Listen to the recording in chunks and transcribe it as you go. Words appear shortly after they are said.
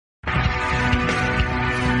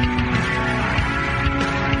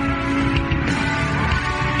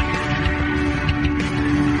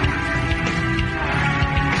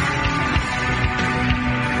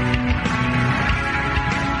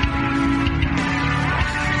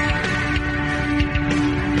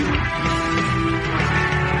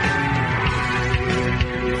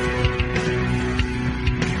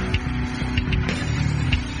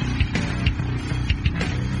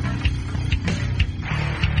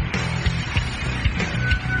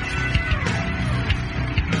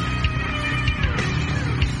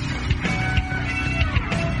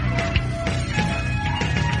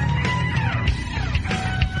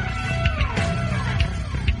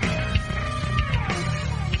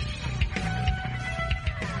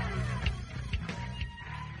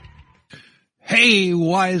Hey,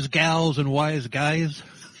 wise gals and wise guys.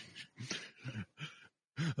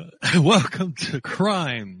 Welcome to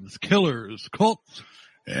Crimes, Killers, Cults,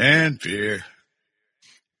 and Fear.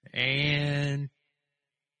 And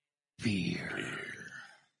Fear.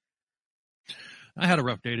 I had a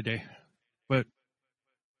rough day today, but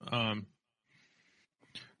I'm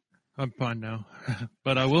fine now.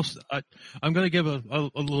 But I'm going to give a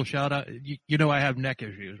little shout out. You know I have neck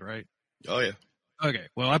issues, right? Oh, yeah. Okay,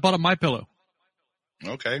 well, I bought a MyPillow.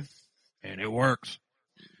 Okay. And it works.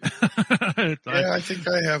 I think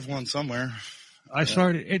I have one somewhere. I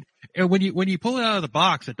started it, and when you pull it out of the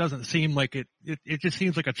box, it doesn't seem like it just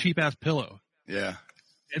seems like a cheap ass pillow. Yeah.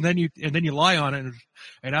 And then you lie on it,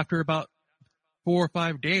 and after about 4 or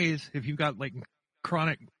 5 days, if you've got like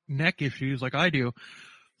chronic neck issues like I do,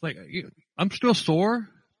 like I'm still sore,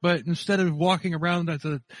 but instead of walking around as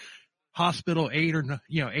a hospital 8 or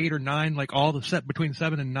 9, like all the set between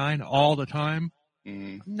 7 and 9 all the time,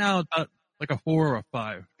 now about like a 4 or a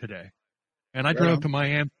 5 today. And I drove to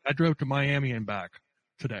Miami and back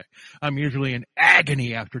today. I'm usually in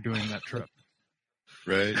agony after doing that trip.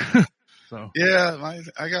 Right. So yeah,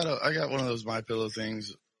 I got one of those MyPillow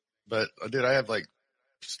things, but dude, I have like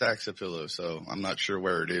stacks of pillows, so I'm not sure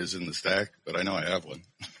where it is in the stack, but I know I have one.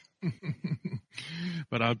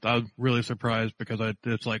 But I was really surprised because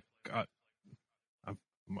it's like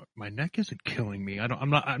my neck isn't killing me. I'm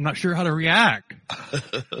not sure how to react.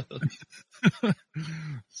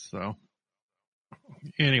 So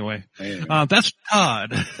anyway, that's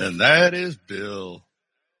Todd. And that is Bill.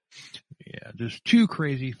 Yeah, just two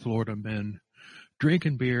crazy Florida men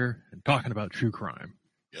drinking beer and talking about true crime.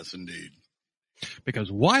 Yes, indeed. Because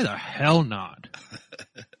why the hell not?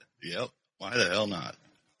 Yep. Why the hell not?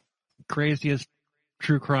 Craziest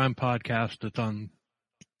true crime podcast that's on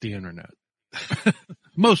the internet.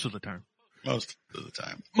 Most of the time.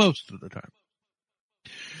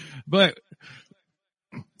 But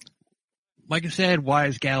like I said,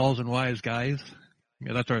 wise gals and wise guys.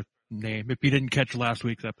 Yeah, that's our name. If you didn't catch last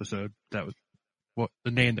week's episode, that was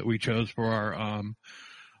the name that we chose for our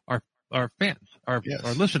fans, our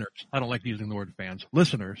listeners. I don't like using the word fans.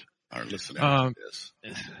 Listeners. Our listeners.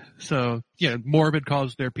 Yes. So yeah, Morbid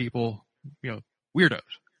calls their people, weirdos.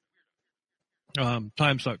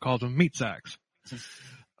 Timesuck calls them meat sacks.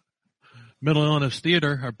 Mental Illness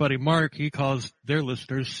Theater, our buddy Mark, he calls their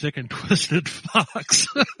listeners sick and twisted fucks.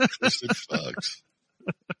 Twisted fucks.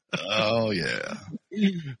 Oh yeah.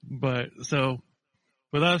 But so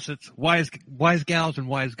with us, it's wise gals and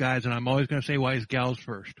wise guys, and I'm always going to say wise gals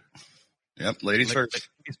first. Yep, ladies first.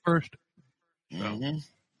 Ladies first. Mm-hmm.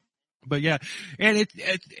 But yeah, and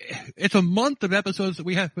it's a month of episodes that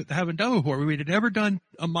we haven't done before. We had never done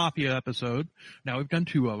a mafia episode. Now we've done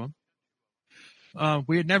 2 of them.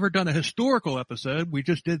 We had never done a historical episode. We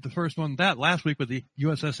just did the first one last week with the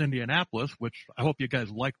USS Indianapolis, which I hope you guys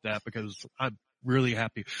liked that because I'm really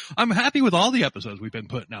happy. I'm happy with all the episodes we've been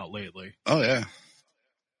putting out lately. Oh yeah.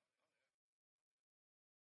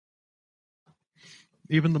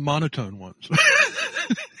 Even the monotone ones.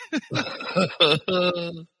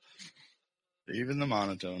 Even the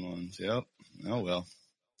monotone ones. Yep. Oh well.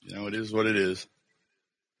 It is what it is.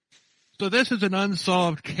 So this is an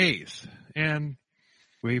unsolved case, and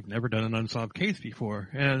we've never done an unsolved case before.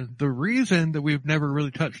 And the reason that we've never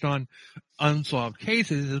really touched on unsolved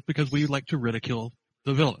cases is because we like to ridicule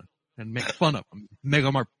the villain and make fun of them, make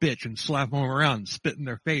them our bitch and slap them around and spit in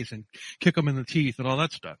their face and kick them in the teeth and all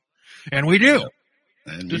that stuff. And we do.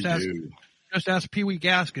 And just ask Pee Wee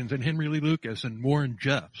Gaskins and Henry Lee Lucas and Warren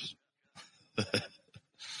Jeffs.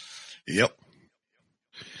 Yep.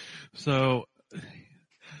 So,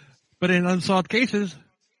 but in unsolved cases,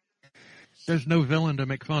 there's no villain to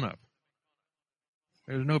make fun of.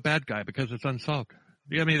 There's no bad guy because it's unsolved.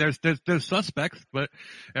 I mean, there's suspects, but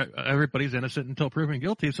everybody's innocent until proven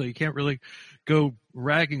guilty. So you can't really go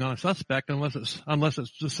ragging on a suspect unless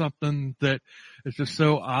it's just something that is just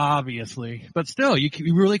so obviously. But still, you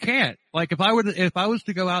really can't. Like if I was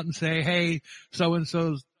to go out and say, hey, so and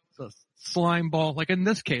so's slime ball, like in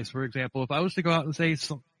this case, for example, if I was to go out and say,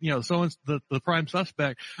 someone's the prime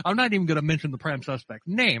suspect, I'm not even going to mention the prime suspect's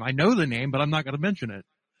name. I know the name, but I'm not going to mention it.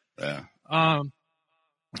 Yeah.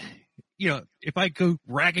 If I go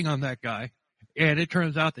ragging on that guy and it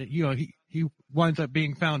turns out that, he winds up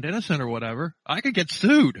being found innocent or whatever, I could get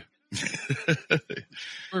sued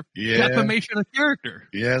for defamation of character.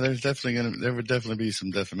 Yeah, there would definitely be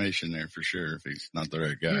some defamation there for sure if he's not the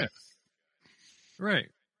right guy. Yeah. Right.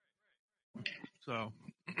 So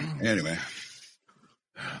anyway,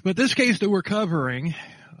 but this case that we're covering,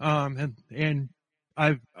 and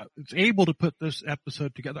I was able to put this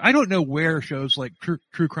episode together. I don't know where shows like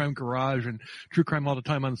True Crime Garage and True Crime All the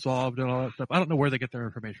Time Unsolved and all that stuff. I don't know where they get their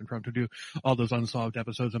information from to do all those unsolved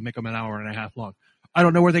episodes and make them an hour and a half long. I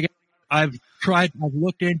don't know where they get. I've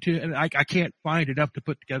looked into, and I can't find enough to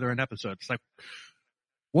put together an episode. It's like,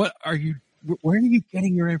 where are you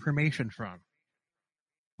getting your information from?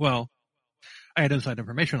 Well, I had inside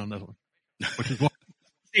information on this one, which is why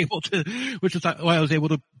I was able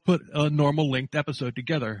to put a normal length episode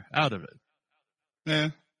together out of it. Yeah.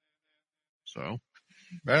 So,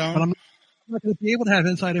 right on. But I'm not going to be able to have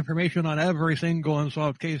inside information on every single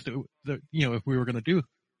unsolved case that if we were going to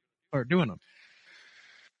start doing them.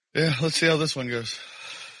 Yeah, let's see how this one goes.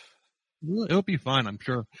 It'll be fun, I'm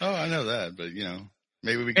sure. Oh, I know that, but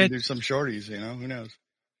maybe we can do some shorties. Who knows?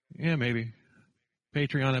 Yeah, maybe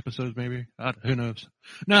Patreon episodes, maybe. Who knows?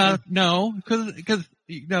 No, because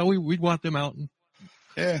we'd want them out.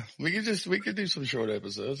 Yeah, we could do some short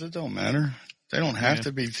episodes. It don't matter. They don't have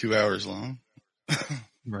to be 2 hours long.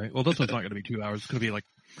 Right. Well, this one's not going to be 2 hours. It's going to be like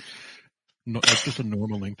just a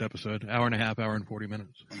normal length episode, hour and a half, hour and 40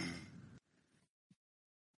 minutes.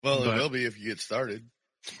 Well, it will be if you get started.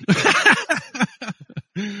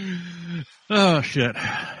 Oh shit,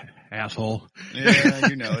 asshole. Yeah,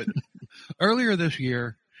 you know it. Earlier this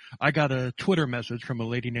year, I got a Twitter message from a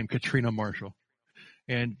lady named Catrina Marshall,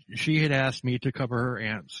 and she had asked me to cover her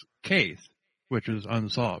aunt's case, which is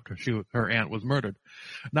unsolved. Her aunt was murdered.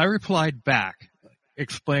 And I replied back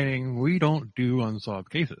explaining we don't do unsolved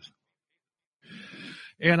cases.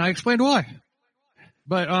 And I explained why.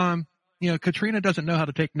 But, Catrina doesn't know how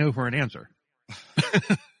to take no for an answer.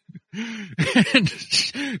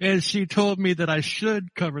 and she told me that I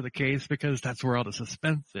should cover the case because that's where all the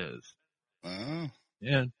suspense is. Oh.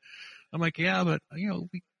 And I'm like, yeah, but,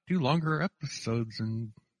 we do longer episodes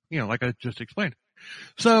and, like I just explained.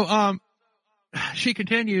 So, she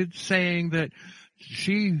continued saying that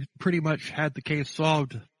she pretty much had the case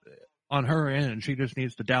solved on her end, and she just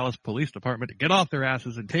needs the Dallas Police Department to get off their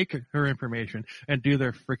asses and take her information and do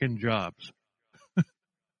their freaking jobs.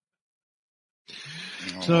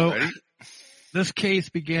 So, this case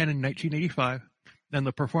began in 1985, and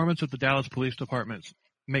the performance of the Dallas Police Department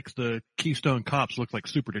makes the Keystone Cops look like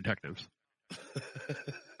super detectives.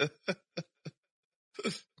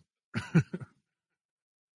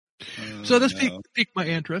 So this piqued my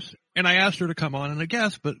interest, and I asked her to come on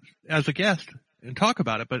as a guest and talk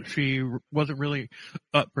about it, but she wasn't really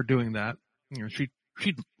up for doing that. She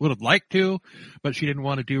would have liked to, but she didn't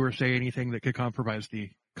want to do or say anything that could compromise the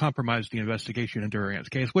investigation into her aunt's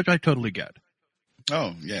case, which I totally get.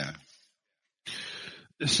 Oh, yeah.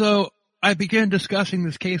 So I began discussing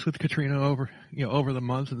this case with Catrina over the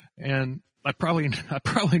months, and I probably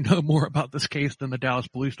know more about this case than the Dallas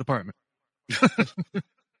Police Department.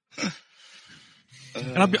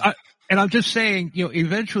 And I'm just saying,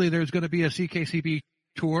 eventually there's going to be a CKCB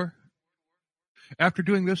tour. After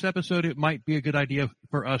doing this episode, it might be a good idea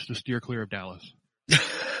for us to steer clear of Dallas.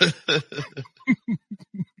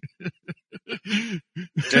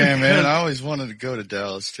 Damn, man, I always wanted to go to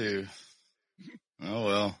Dallas too. Oh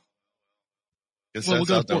well. Guess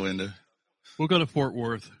that's out the window. We'll go to Fort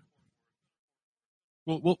Worth.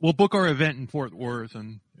 We'll book our event in Fort Worth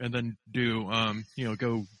and then do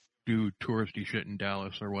go do touristy shit in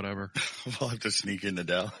Dallas or whatever. We'll have to sneak into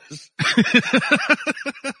Dallas.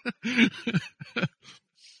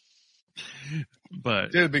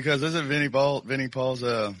 But dude, because isn't Vinnie Paul's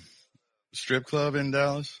strip club in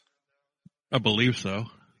Dallas? I believe so.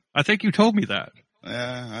 I think you told me that.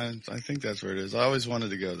 Yeah, I think that's where it is. I always wanted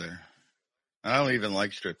to go there. I don't even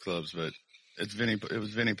like strip clubs, but it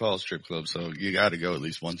was Vinnie Paul's strip club, so you got to go at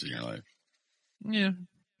least once in your life. Yeah,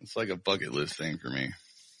 it's like a bucket list thing for me.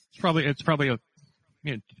 It's probably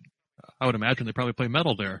I would imagine they probably play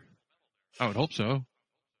metal there. I would hope so.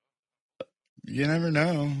 You never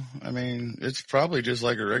know. I mean, it's probably just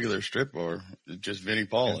like a regular strip bar. Just Vinnie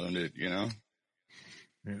Paul owned it,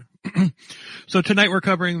 Yeah. So tonight we're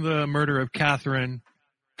covering the murder of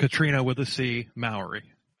Catrina with a C, Mowrey.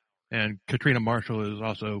 And Catrina Marshall is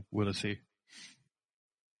also with a C.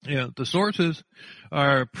 Yeah, the sources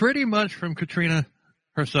are pretty much from Catrina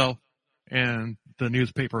herself and the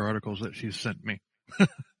newspaper articles that she's sent me.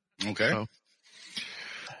 Okay.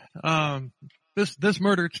 So, this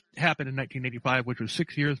murder happened in 1985, which was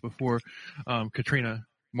 6 years before Catrina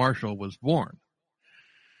Marshall was born.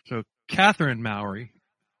 So Catherine Mowrey,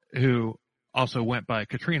 who also went by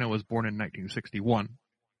Catrina, was born in 1961.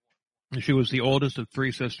 She was the oldest of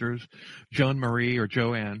three sisters, Joan Marie or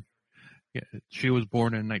Joanne. She was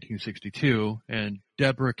born in 1962, and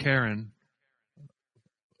Deborah Karen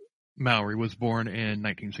Mowrey was born in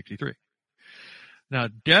 1963. Now,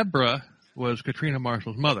 Deborah was Catrina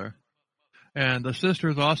Marshall's mother, and the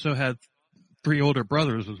sisters also had 3 older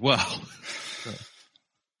brothers as well. So,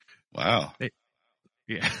 wow.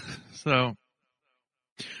 Yeah. So,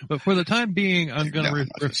 but for the time being, I'm going to I'm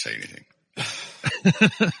not going to say anything.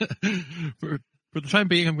 for the time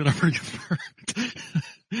being, I'm going to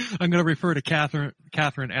refer to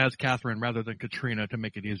Catherine as Catherine rather than Catrina to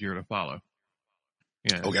make it easier to follow.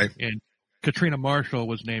 Yeah. Okay. And Catrina Marshall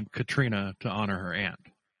was named Catrina to honor her aunt.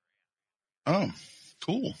 Oh,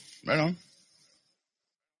 cool. Right on.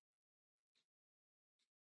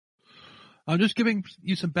 I'm just giving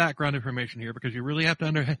you some background information here because you really have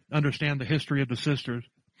to understand the history of the sisters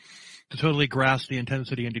to totally grasp the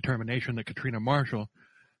intensity and determination that Catrina Marshall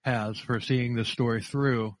has for seeing this story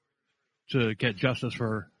through to get justice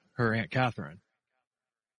for her Aunt Catherine.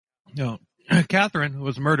 You know, Catherine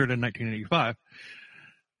was murdered in 1985,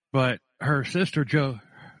 but her sister Joanne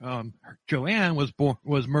was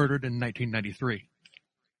murdered in 1993.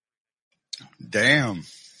 Damn.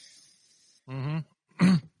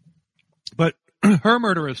 Mm-hmm. But her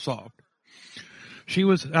murder is solved. She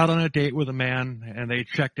was out on a date with a man, and they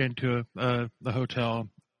checked into the hotel.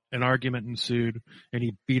 An argument ensued, and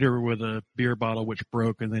he beat her with a beer bottle, which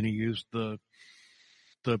broke, and then he used the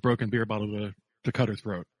broken beer bottle to cut her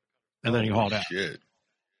throat, and then he hauled out. Shit.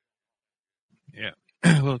 Yeah.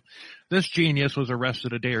 Well, this genius was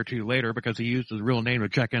arrested a day or two later because he used his real name to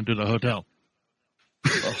check into the hotel.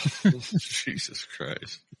 Oh, Jesus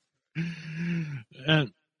Christ.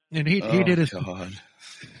 And he did his God.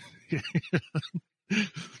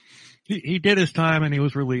 he did his time, and he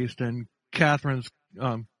was released. And Catherine's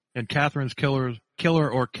killer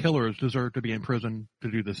or killers deserve to be in prison to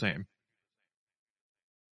do the same.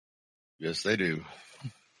 Yes, they do.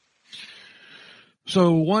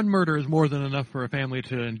 So one murder is more than enough for a family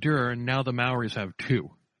to endure, and now the Mowreys have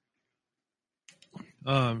 2.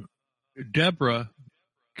 Deborah,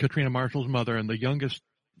 Catrina Marshall's mother, and the youngest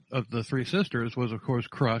of the 3 sisters, was of course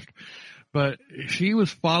crushed, but she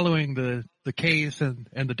was following the case and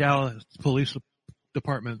the Dallas Police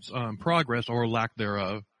Department's progress or lack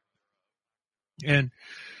thereof, and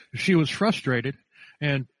she was frustrated,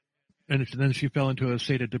 and then she fell into a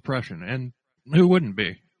state of depression, and who wouldn't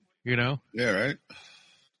be, you know? Yeah, right.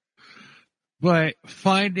 But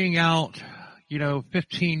finding out,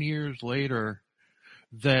 15 years later,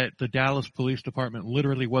 that the Dallas Police Department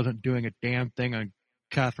literally wasn't doing a damn thing on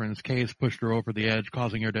Catherine's case pushed her over the edge,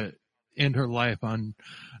 causing her to end her life on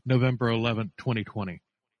November 11th, 2020.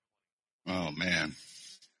 Oh, man.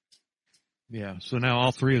 Yeah, so now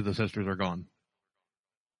all 3 of the sisters are gone.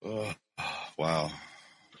 Wow.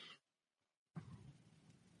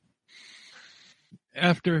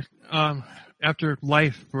 After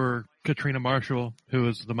life for Catrina Marshall, who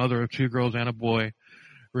is the mother of 2 girls and a boy,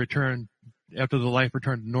 after the life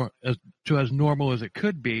returned to as normal as it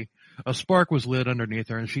could be, a spark was lit underneath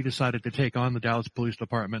her, and she decided to take on the Dallas Police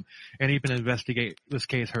Department and even investigate this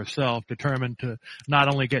case herself, determined to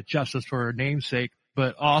not only get justice for her namesake,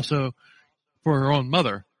 but also for her own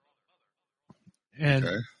mother. And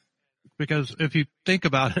because if you think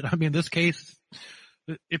about it, I mean, this case,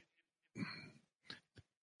 if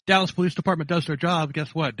Dallas Police Department does their job,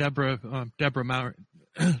 guess what? Deborah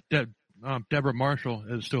Marshall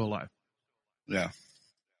is still alive. Yeah.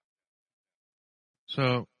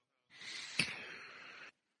 So,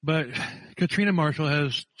 but Catrina Marshall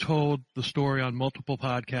has told the story on multiple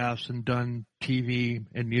podcasts and done TV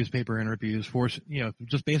and newspaper interviews,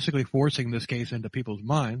 just basically forcing this case into people's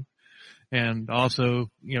minds, and also,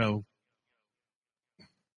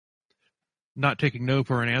 not taking no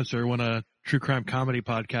for an answer when a true crime comedy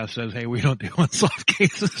podcast says, "Hey, we don't do unsolved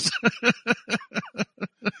cases."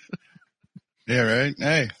 Yeah, right.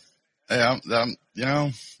 Hey, I'm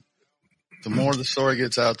the more the story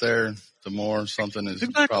gets out there, the more something is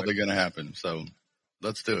probably going to happen. So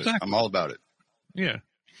let's do it. Exactly. I'm all about it. Yeah.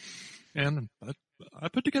 And I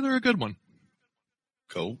put together a good one.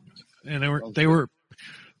 Cool. And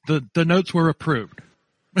the notes were approved.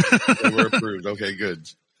 They were approved. Okay, good.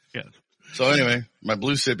 Yes. So anyway, my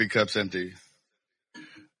blue sippy cup's empty.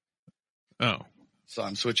 Oh. So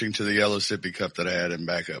I'm switching to the yellow sippy cup that I had in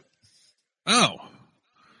backup. Oh.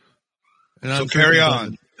 And so carry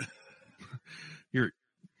on.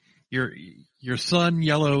 Your sun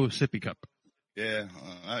yellow sippy cup. Yeah.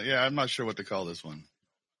 I'm not sure what to call this one.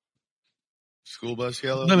 School bus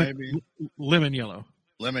yellow, maybe? Lemon yellow.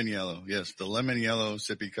 Lemon yellow. Yes. The lemon yellow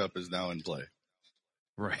sippy cup is now in play.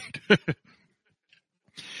 Right.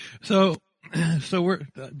 So she's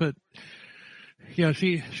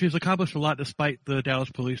accomplished a lot despite the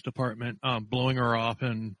Dallas Police Department blowing her off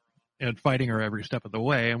and and fighting her every step of the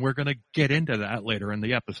way. And we're going to get into that later in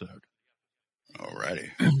the episode. Alrighty.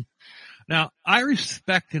 Now, I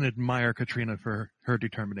respect and admire Catrina for her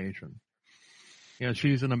determination.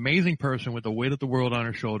 She's an amazing person with the weight of the world on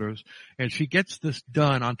her shoulders, and she gets this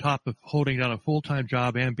done on top of holding down a full-time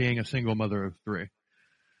job and being a single mother of 3.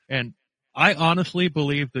 And I honestly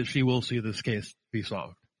believe that she will see this case be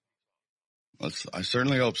solved. I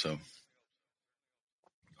certainly hope so.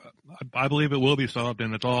 I believe it will be solved,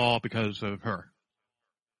 and it's all because of her.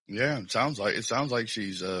 Yeah, it sounds like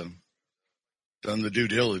she's done the due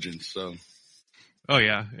diligence. So. Oh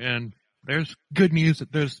yeah, and there's good news.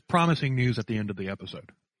 There's promising news at the end of the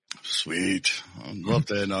episode. Sweet. I'd love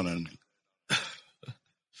to end on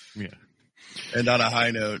end on a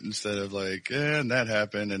high note instead of like, and that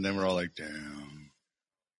happened, and then we're all like, damn.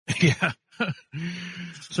 Yeah.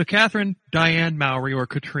 So Catherine Diane Mowrey, or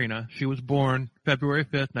Catrina, she was born February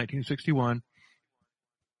 5th, 1961,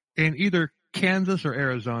 in either Kansas or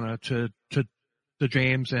Arizona to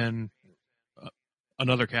James and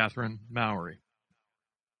another Catherine Mowrey.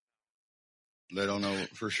 They don't know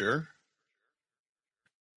for sure?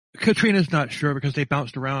 Katrina's not sure because they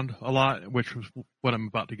bounced around a lot, which was what I'm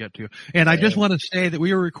about to get to. And I just want to say that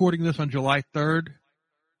we were recording this on July 3rd,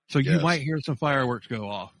 so you might hear some fireworks go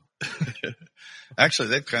off. Actually,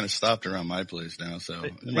 they've kind of stopped around my place now, so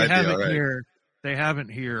it they might be all right. They haven't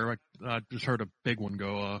here. I just heard a big one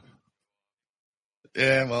go off.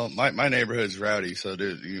 Yeah, well, my neighborhood's rowdy, so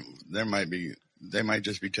they might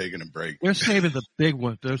just be taking a break. They're saving the big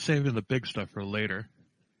one. They're saving the big stuff for later.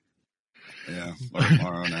 Yeah, or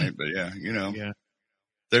tomorrow night, but yeah,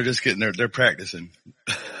 they're just getting they're practicing.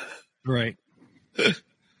 Right.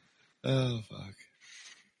 Oh, fuck.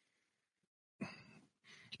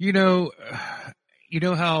 You know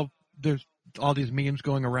how there's all these memes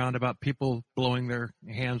going around about people blowing their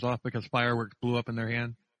hands off because fireworks blew up in their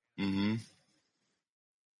hand? Mm-hmm.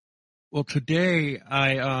 Well, today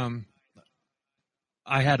I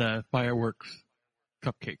had a fireworks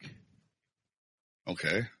cupcake.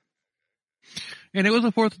 Okay. And it was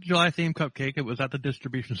a 4th of July themed cupcake. It was at the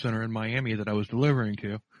distribution center in Miami that I was delivering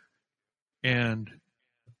to. And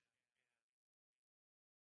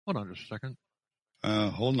hold on just a second.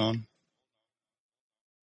 Hold on.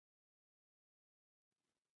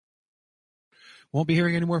 Won't be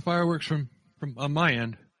hearing any more fireworks from on my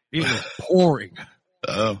end. It was pouring.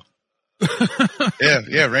 Oh.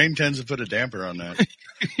 Yeah, rain tends to put a damper on that.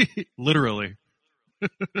 Literally.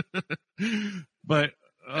 But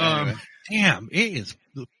anyway. Damn, it is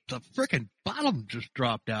the freaking bottom just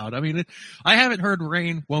dropped out. I mean, I haven't heard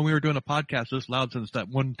rain when we were doing a podcast this loud since that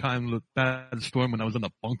one time the bad storm when I was in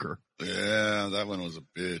the bunker. Yeah, that one was a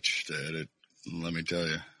bitch to edit. Let me tell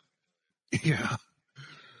you. Yeah.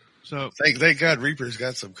 So thank God Reaper's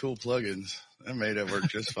got some cool plugins. That made it work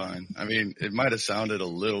just fine. I mean, it might have sounded a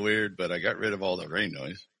little weird, but I got rid of all the rain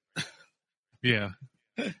noise. Yeah.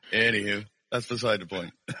 Anywho, that's beside the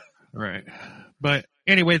point. Right. But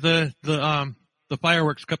anyway, the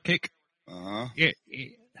fireworks cupcake. Uh-huh. It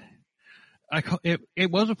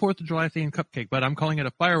was a 4th of July themed cupcake, but I'm calling it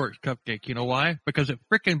a fireworks cupcake. You know why? Because it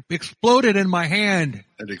freaking exploded in my hand.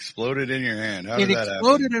 It exploded in your hand. How did that happen? It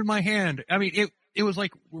exploded in my hand. I mean, it was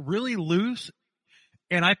like really loose,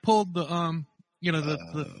 and I pulled the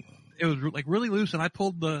it was like really loose, and I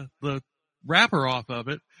pulled the wrapper off of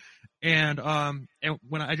it, and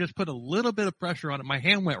when I just put a little bit of pressure on it, my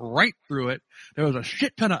hand went right through it. There was a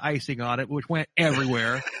shit ton of icing on it, which went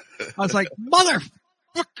everywhere. I was like,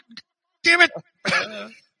 damn it!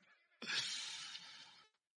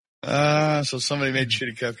 So somebody made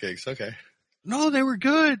shitty cupcakes. Okay. No, they were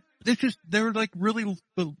good. They were like really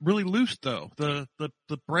loose though. The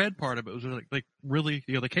bread part of it was like really,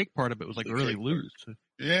 the cake part of it was like really loose.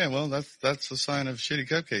 Yeah, well, that's a sign of shitty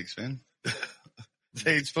cupcakes, man.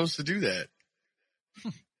 They ain't supposed to do that.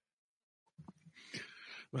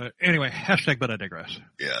 But anyway, #but I digress.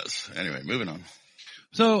 Yes. Anyway, moving on.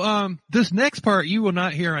 So, this next part you will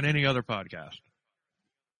not hear on any other podcast.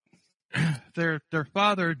 Their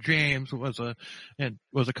father, James, was a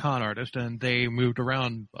con artist, and they moved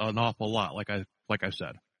around an awful lot, like I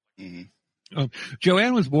said. Mm-hmm.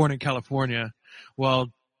 Joanne was born in California,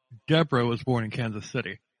 while Deborah was born in Kansas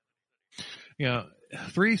City.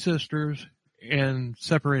 3 sisters, and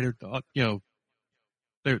separated.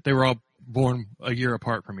 They were all born a year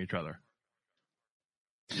apart from each other.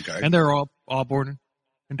 Okay. And they're all born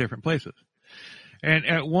in different places. And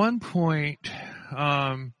at one point,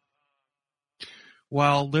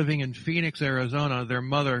 while living in Phoenix, Arizona, their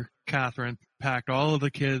mother, Catherine, packed all of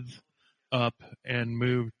the kids up and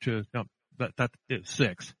moved to, that is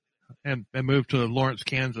 6, and moved to Lawrence,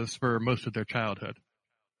 Kansas for most of their childhood.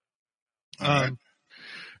 Right.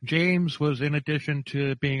 James was, in addition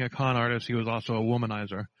to being a con artist, he was also a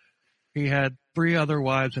womanizer. He had 3 other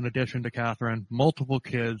wives in addition to Catherine, multiple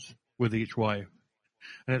kids with each wife.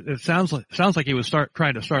 And it sounds like he was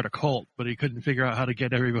trying to start a cult, but he couldn't figure out how to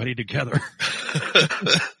get everybody together.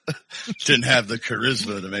 Didn't have the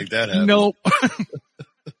charisma to make that happen. Nope.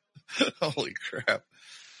 Holy crap.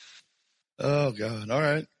 Oh, God. All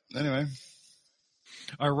right. Anyway.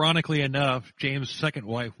 Ironically enough, James' second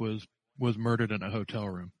wife was murdered in a hotel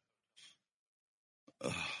room.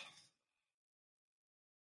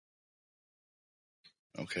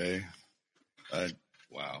 Okay.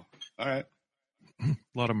 Wow. All right. A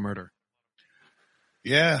lot of murder.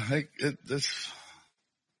 Yeah. This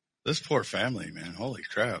poor family, man. Holy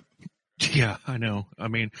crap. Yeah, I know. I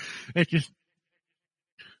mean, it's just,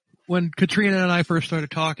 when Catrina and I first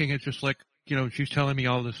started talking, it's just like, she's telling me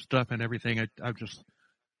all this stuff and everything. I'm just,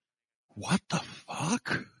 what the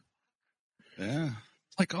fuck? Yeah.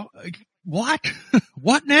 Like, oh, what?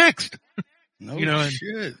 What next? No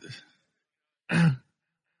shit.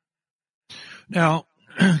 Now,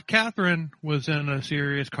 Catherine was in a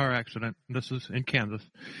serious car accident. This is in Kansas.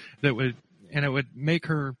 It would make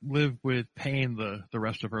her live with pain the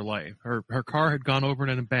rest of her life. Her car had gone over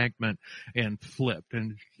an embankment and flipped,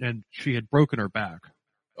 and she had broken her back.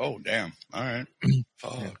 Oh, damn. All right.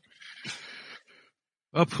 Fuck. Yeah.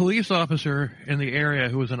 A police officer in the area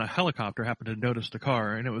who was in a helicopter happened to notice the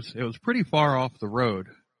car, and it was pretty far off the road,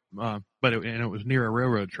 but it was near a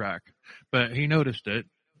railroad track. But he noticed it,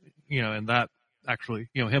 and that actually,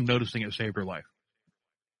 him noticing it saved her life.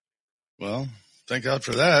 Well, thank God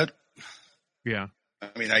for that. Yeah. I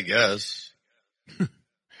mean, I guess. So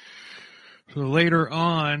later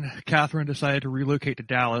on, Catherine decided to relocate to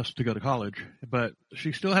Dallas to go to college, but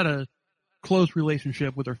she still had a close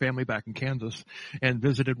relationship with her family back in Kansas and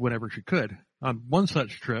visited whenever she could. On one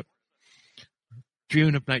such trip,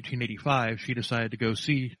 June of 1985, she decided to go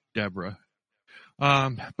see Deborah.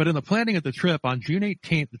 But in the planning of the trip, on June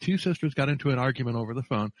 18th, the 2 sisters got into an argument over the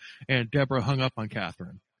phone, and Deborah hung up on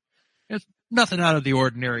Catherine. It's nothing out of the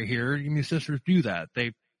ordinary here. I mean, sisters do that.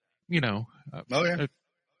 They, oh, yeah.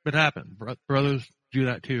 It happened. Brothers do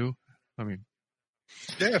that too. I mean,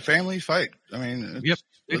 yeah, families fight. I mean, yep,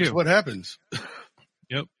 they do. What happens.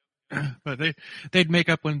 Yep. But they'd make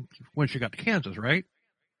up when she got to Kansas, right?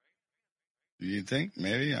 You think?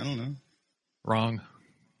 Maybe. I don't know. Wrong.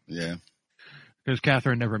 Yeah. Because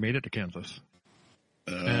Catherine never made it to Kansas.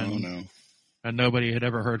 Oh, no. And nobody had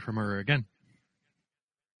ever heard from her again.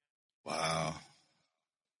 Wow.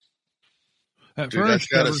 At Dude, first, that's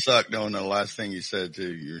gotta suck knowing the last thing you said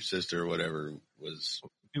to your sister or whatever was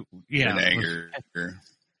in anger.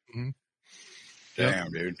 Mm-hmm. Damn, yep.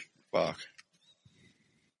 Dude. Fuck.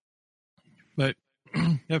 But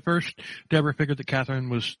at first, Deborah figured that Catherine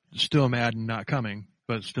was still mad and not coming,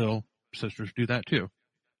 but still, sisters do that too.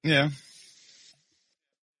 Yeah.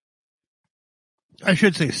 I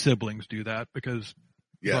should say siblings do that because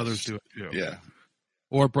yes. brothers do it too. Yeah.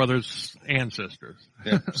 Or brothers and sisters.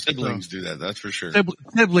 Yeah, siblings do that, that's for sure.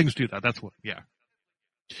 Siblings do that, that's what, yeah.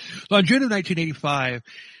 So on June of 1985,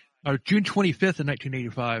 or June 25th of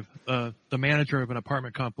 1985, the manager of an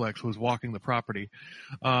apartment complex was walking the property.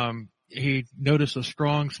 He noticed a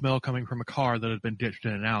strong smell coming from a car that had been ditched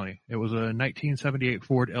in an alley. It was a 1978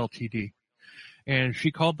 Ford LTD. And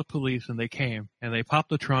she called the police, and they came, and they popped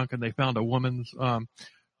the trunk, and they found a woman's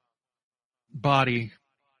body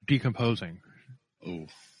decomposing. Ooh.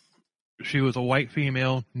 She was a white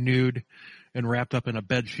female, nude, and wrapped up in a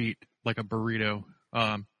bed sheet like a burrito,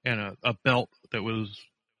 and a belt that was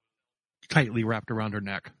tightly wrapped around her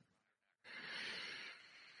neck.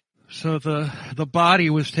 So the body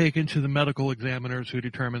was taken to the medical examiners, who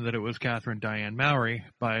determined that it was Catherine Diane Mowrey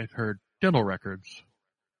by her dental records.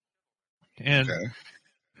 And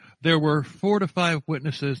there were 4 to 5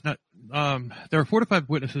 witnesses. There were 4 to 5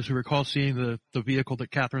 witnesses who recall seeing the vehicle that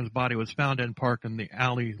Catherine's body was found in parked in the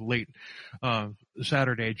alley late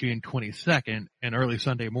Saturday, June 22nd, and early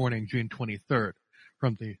Sunday morning, June 23rd,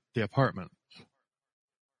 from the apartment.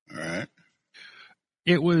 All right.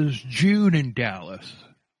 It was June in Dallas.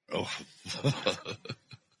 Oh.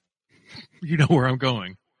 You know where I'm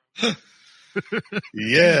going.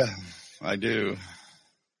 Yeah, I do.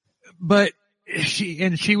 But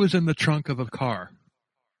she was in the trunk of a car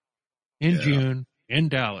in June in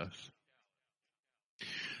Dallas.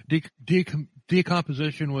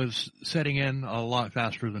 Decomposition was setting in a lot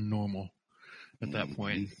faster than normal at that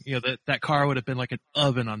point. You know, that car would have been like an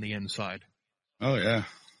oven on the inside. Oh yeah.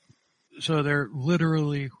 So there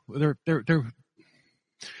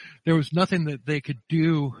was nothing that they could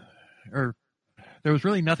do, or there was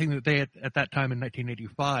really nothing that they at that time in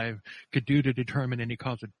 1985 could do to determine any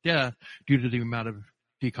cause of death due to the amount of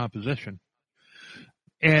decomposition.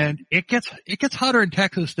 And it gets hotter in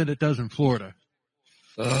Texas than it does in Florida.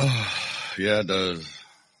 Oh, yeah, it does.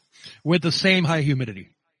 With the same high humidity.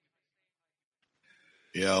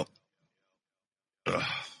 Yep.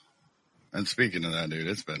 And speaking of that, dude,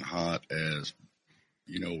 it's been hot as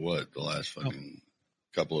you know what the last fucking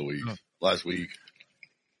couple of weeks. Last week.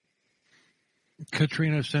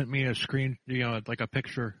 Catrina sent me a screen, like a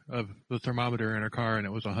picture of the thermometer in her car, and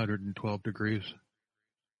it was 112 degrees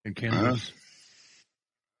in Kansas.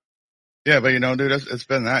 Yeah, but dude, it's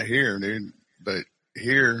been that here, dude. But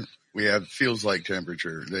here we have feels like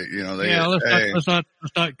temperature. Let's not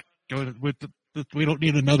go with we don't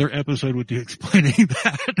need another episode with you explaining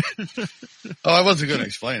that. Oh, I wasn't going to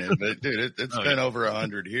explain it, but dude, it's been over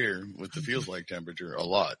 100 here with the feels like temperature a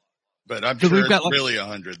lot. But I'm sure it's really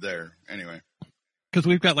 100 there anyway. Because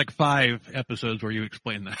we've got like 5 episodes where you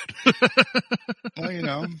explain that.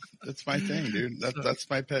 Well, that's my thing, dude. That's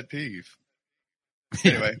my pet peeve.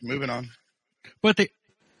 Anyway, moving on. But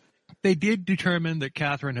they did determine that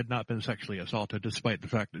Catherine had not been sexually assaulted, despite the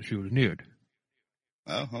fact that she was nude.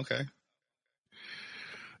 Oh, okay.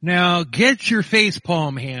 Now, get your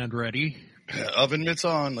facepalm hand ready. Oven mitts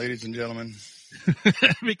on, ladies and gentlemen.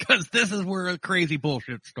 Because this is where crazy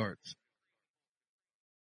bullshit starts.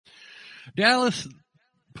 Dallas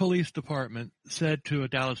Police Department said to a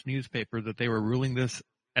Dallas newspaper that they were ruling this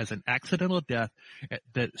as an accidental death,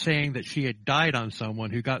 saying that she had died on someone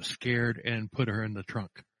who got scared and put her in the trunk.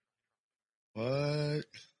 What?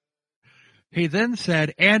 He then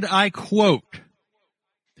said, and I quote,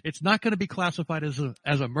 "It's not going to be classified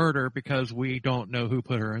as a murder because we don't know who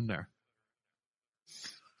put her in there."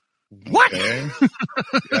 What? Okay.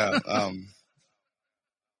 Yeah.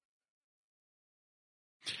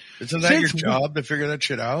 Isn't that your job to figure that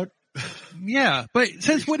shit out? Yeah, but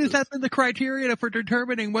since when has that been the criteria for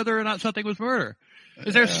determining whether or not something was murder?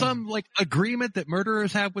 Is there some agreement that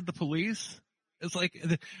murderers have with the police? It's like,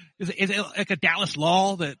 is it like a Dallas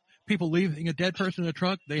law that people leaving a dead person in the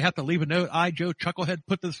trunk, they have to leave a note? I, Joe Chucklehead,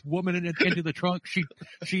 put this woman into the trunk.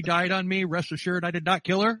 She died on me. Rest assured, I did not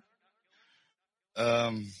kill her.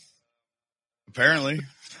 Apparently.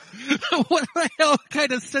 What the hell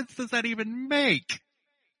kind of sense does that even make?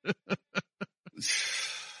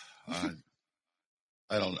 I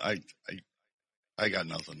got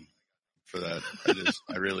nothing for that.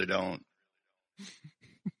 I really don't.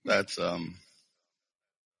 That's,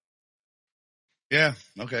 yeah,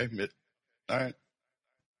 okay. All right.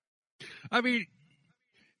 I mean,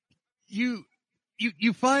 you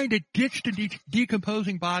find a ditched and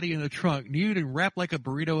decomposing body in a trunk, nude and wrapped like a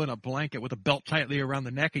burrito in a blanket with a belt tightly around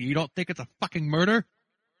the neck, and you don't think it's a fucking murder?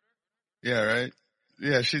 Yeah, right.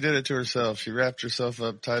 Yeah, she did it to herself. She wrapped herself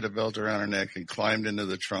up, tied a belt around her neck, and climbed into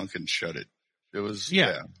the trunk and shut it. It was,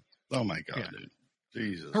 yeah. Oh my God, dude.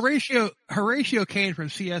 Jesus. Horatio Kane from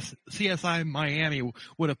CSI Miami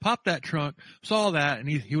would have popped that trunk, saw that, and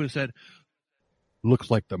he would have said, "Looks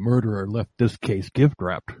like the murderer left this case gift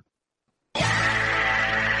wrapped."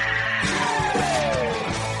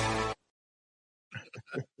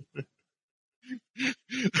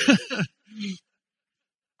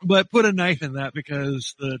 But put a knife in that,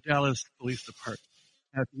 because the Dallas Police Department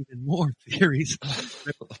have even more theories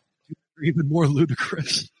that are even more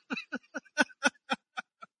ludicrous.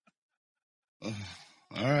 All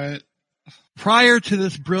right. Prior to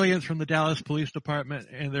this brilliance from the Dallas Police Department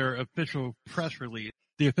and their official press release,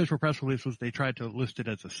 the official press release was they tried to list it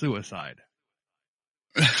as a suicide.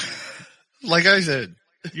 Like I said.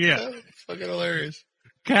 Yeah. It's fucking hilarious.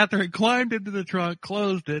 Catherine climbed into the trunk,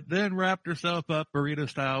 closed it, then wrapped herself up burrito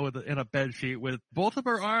style in a bed sheet with both of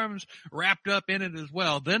her arms wrapped up in it as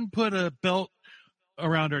well, then put a belt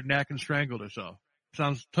around her neck and strangled herself.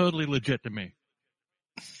 Sounds totally legit to me.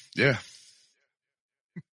 Yeah.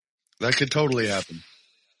 That could totally happen.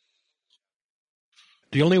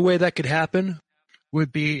 The only way that could happen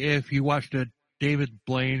would be if you watched a David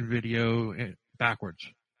Blaine video backwards.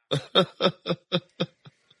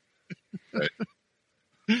 Right.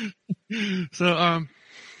 So, I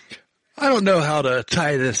don't know how to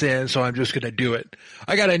tie this in, so I'm just going to do it.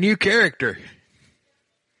 I got a new character.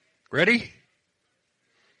 Ready?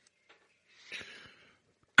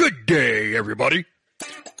 Good day, everybody.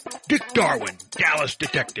 Dick Darwin, Dallas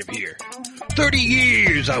detective here. 30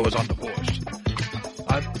 years I was on the force.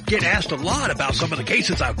 I get asked a lot about some of the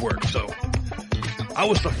cases I've worked, so I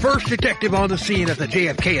was the first detective on the scene of the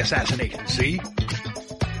JFK assassination, see?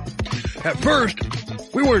 At first,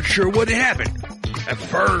 we weren't sure what had happened. At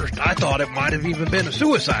first, I thought it might have even been a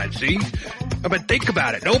suicide, see? But think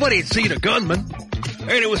about it. Nobody had seen a gunman.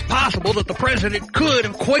 and it was possible that the president could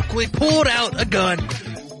have quickly pulled out a gun,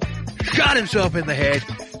 shot himself in the head,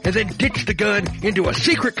 and then ditched the gun into a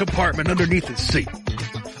secret compartment underneath his seat.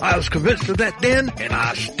 I was convinced of that then, and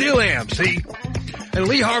I still am, see? And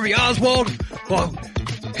Lee Harvey Oswald, well,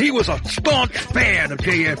 he was a staunch fan of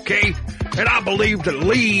JFK, and I believe that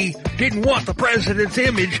Lee didn't want the president's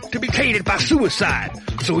image to be tainted by suicide,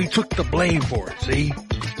 so he took the blame for it, see?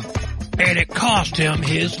 And it cost him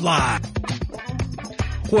his life.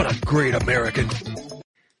 What a great American.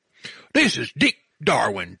 This is Dick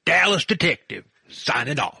Darwin, Dallas Detective,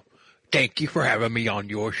 signing off. Thank you for having me on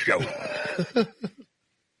your show.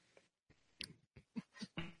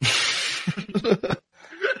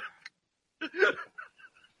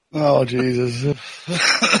 Oh, Jesus.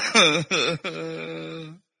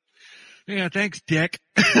 Yeah, thanks, Dick.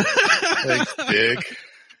 Thanks, Dick.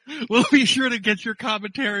 We'll be sure to get your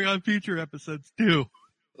commentary on future episodes, too.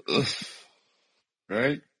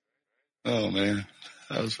 Right? Oh, man.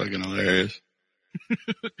 That was fucking hilarious.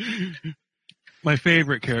 My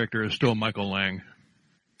favorite character is still Michael Lang.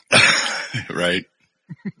 Right.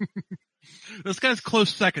 This guy's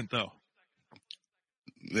close second, though.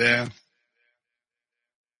 Yeah.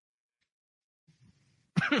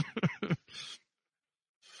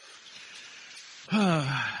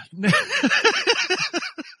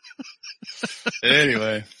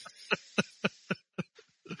 Anyway.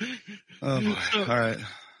 Oh boy. All right.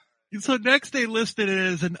 So next they listed it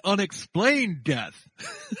as an unexplained death.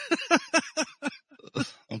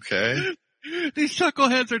 Okay. These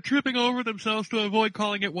chuckleheads are tripping over themselves to avoid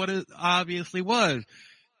calling it what it obviously was.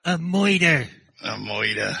 A moiter. A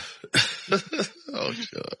moiter. Oh,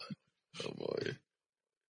 God. Oh, boy.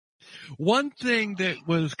 One thing that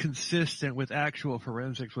was consistent with actual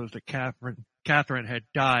forensics was that Catherine had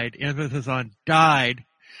died, emphasis on died,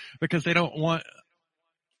 because they don't want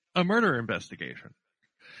a murder investigation.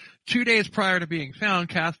 2 days prior to being found,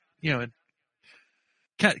 Catherine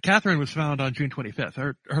was found on June 25th.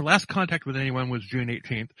 Her last contact with anyone was June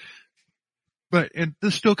 18th. And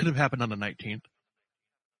this still could have happened on the 19th.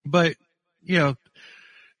 But,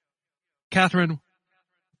 Catherine,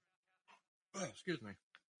 excuse me.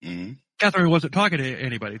 Mm-hmm. Catherine wasn't talking to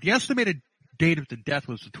anybody. The estimated date of the death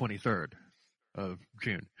was the 23rd of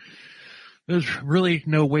June. There's really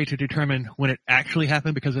no way to determine when it actually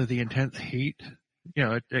happened because of the intense heat.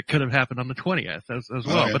 It could have happened on the 20th as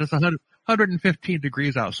well, yeah. But it's 115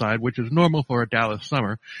 degrees outside, which is normal for a Dallas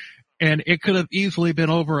summer. And it could have easily been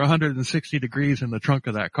over 160 degrees in the trunk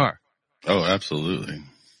of that car. Oh, absolutely.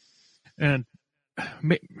 And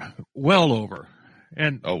well over.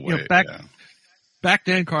 And back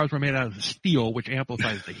then cars were made out of steel, which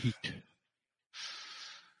amplifies the heat.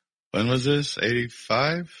 When was this?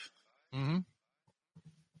 85? Mm-hmm.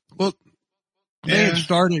 Well, they had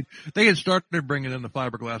started bringing in the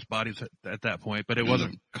fiberglass bodies at that point, but it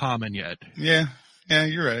wasn't common yet. Yeah,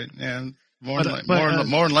 you're right. Yeah, more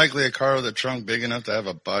than likely a car with a trunk big enough to have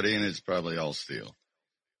a body, and it's probably all steel.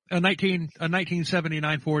 A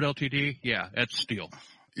 1979 Ford LTD, yeah, that's steel.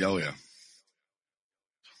 Oh yeah.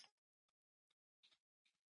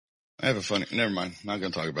 I have a funny. Never mind. Not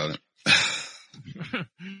going to talk about it.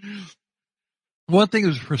 One thing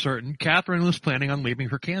is for certain: Catherine was planning on leaving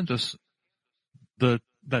for Kansas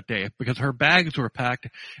that day because her bags were packed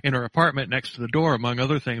in her apartment next to the door, among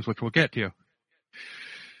other things, which we'll get to.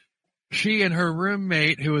 She and her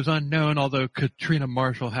roommate, who is unknown, although Catrina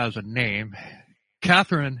Marshall has a name,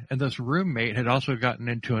 Catherine and this roommate had also gotten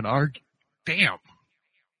into an argument. Damn.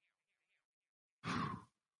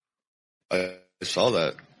 I saw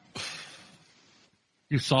that.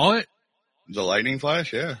 You saw it? The lightning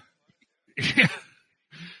flash? Yeah. Yeah.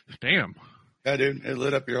 Damn. Yeah, dude. It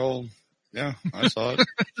lit up your whole... Yeah, I saw it.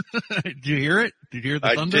 Did you hear it? Did you hear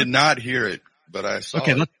the thunder? I did not hear it, but I saw it.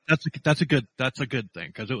 Okay, that's a good thing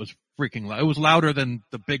because it was freaking loud. It was louder than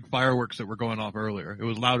the big fireworks that were going off earlier. It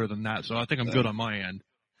was louder than that, so I think I'm good on my end.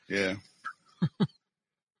 Yeah.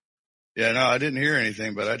 Yeah, no, I didn't hear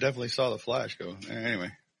anything, but I definitely saw the flash go.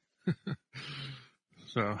 Anyway.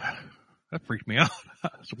 So that freaked me out.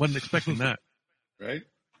 I wasn't expecting that. Right?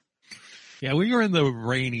 Yeah, we were in the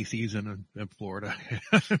rainy season in Florida.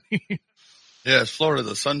 Yeah, it's Florida,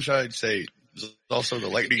 the Sunshine State. It's also the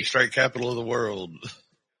lightning strike capital of the world.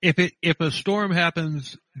 If a storm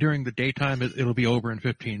happens during the daytime, it'll be over in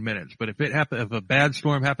 15 minutes. But if a bad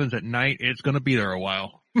storm happens at night, it's going to be there a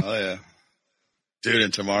while. Oh yeah, dude,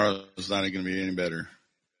 and tomorrow is not going to be any better.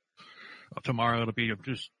 Tomorrow it'll be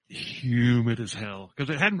just humid as hell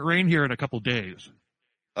because it hadn't rained here in a couple days.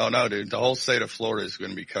 Oh no, dude, the whole state of Florida is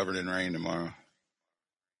going to be covered in rain tomorrow.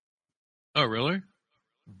 Oh really?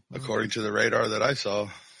 According to the radar that I saw.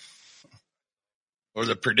 Or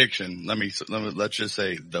the prediction. Let's just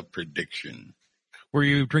say the prediction. Were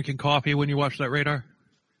you drinking coffee when you watched that radar?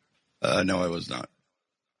 No, I was not.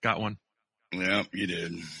 Got one. Yep, you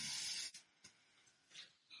did.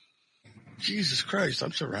 Jesus Christ,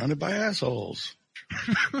 I'm surrounded by assholes.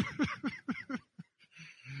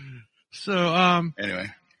 So,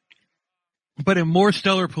 anyway. But in more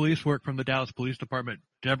stellar police work from the Dallas Police Department,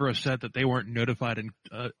 Deborah said that they weren't notified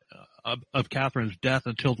of Catherine's death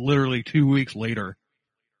until literally 2 weeks later.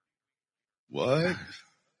 What?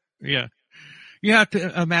 Yeah. You have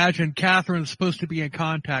to imagine Catherine's supposed to be in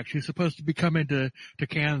contact. She's supposed to be coming to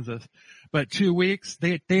Kansas. But 2 weeks,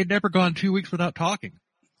 they had never gone 2 weeks without talking.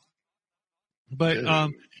 But,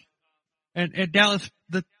 and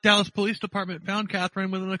the Dallas Police Department found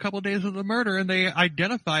Catherine within a couple of days of the murder, and they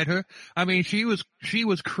identified her. I mean, she was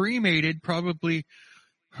cremated probably,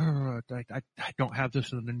 I don't have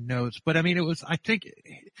this in the notes, but I mean, it was, I think,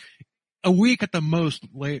 a week at the most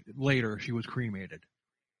later she was cremated.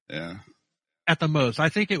 Yeah. At the most. I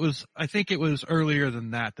think it was earlier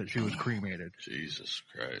than that she was cremated. Jesus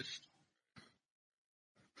Christ.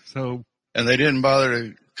 So. And they didn't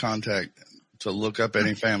bother to look up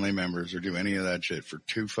any family members or do any of that shit for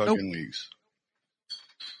 2 fucking weeks.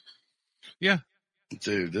 Yeah.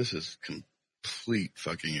 Dude, this is complete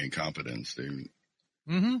fucking incompetence, dude.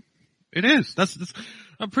 Mm-hmm. It is.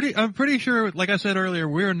 I'm pretty sure, like I said earlier,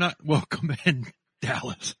 we're not welcome in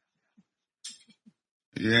Dallas.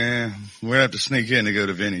 Yeah. We're gonna have to sneak in to go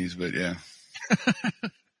to Vinny's, but yeah.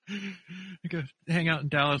 You go hang out in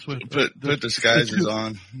Dallas with put disguises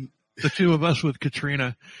on. The two of us with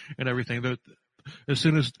Catrina and everything. As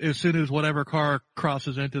soon as whatever car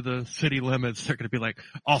crosses into the city limits, they're going to be like,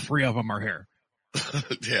 all 3 of them are here.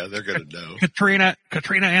 Yeah, they're going to know.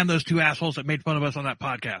 Catrina and those 2 assholes that made fun of us on that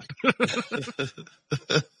podcast.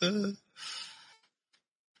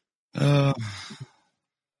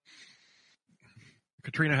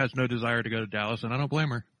 Catrina has no desire to go to Dallas, and I don't blame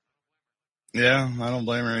her. Yeah, I don't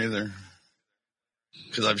blame her either.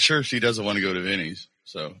 Because I'm sure she doesn't want to go to Vinny's,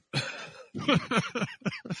 so.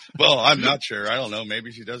 Well, I'm not sure. I don't know.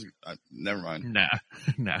 Maybe she does. Never mind.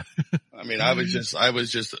 Nah. I mean, I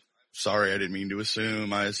was just sorry. I didn't mean to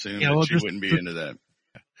assume. I assumed that she wouldn't be into that.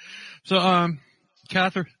 So,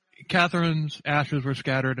 Catherine's ashes were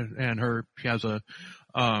scattered, and she has a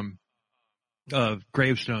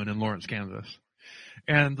gravestone in Lawrence, Kansas.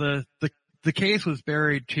 And the case was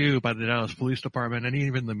buried too by the Dallas Police Department and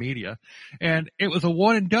even the media. And it was a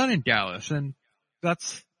one and done in Dallas. And that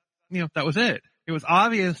was it. It was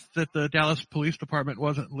obvious that the Dallas Police Department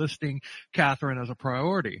wasn't listing Catherine as a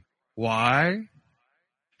priority. Why?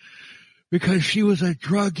 Because she was a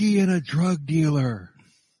druggie and a drug dealer.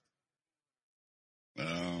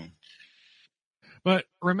 Oh. But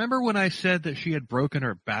remember when I said that she had broken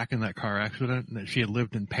her back in that car accident and that she had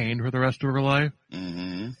lived in pain for the rest of her life?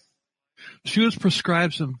 Mm-hmm. She was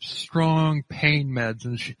prescribed some strong pain meds,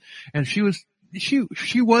 and she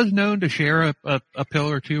was known to share a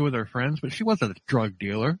pill or 2 with her friends, but she wasn't a drug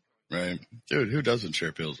dealer. Right. Dude, who doesn't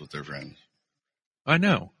share pills with their friends? I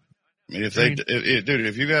know. I mean,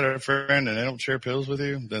 if you got a friend and they don't share pills with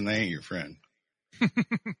you, then they ain't your friend.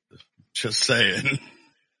 Just saying.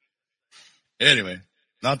 Anyway,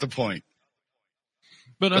 not the point.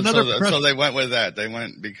 But so they went with that. They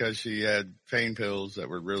went because she had pain pills that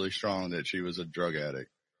were really strong that she was a drug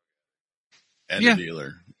addict and a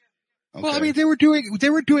dealer. Okay. Well, I mean, they were doing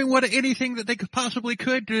anything that they possibly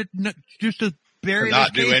could to bury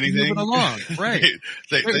not this do case anything and move it along. Right.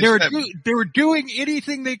 they were doing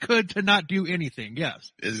anything they could to not do anything.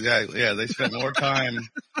 Yes. Exactly. Yeah. They spent more time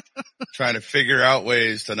trying to figure out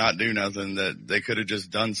ways to not do nothing that they could have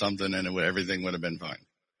just done something and everything would have been fine.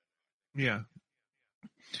 Yeah.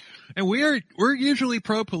 And we're usually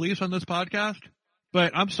pro police on this podcast,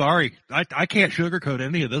 but I'm sorry. I can't sugarcoat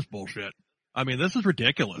any of this bullshit. I mean, this is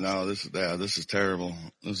ridiculous. No, this is terrible.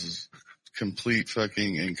 This is complete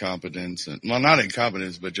fucking incompetence. Not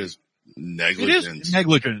incompetence, but just negligence. It is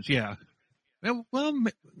negligence, yeah. Well,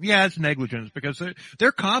 yeah, it's negligence because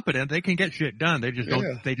they're competent. They can get shit done. They just don't.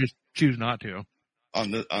 Yeah. They just choose not to.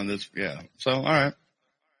 On this, yeah. So, all right.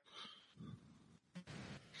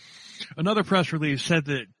 Another press release said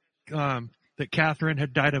that Catherine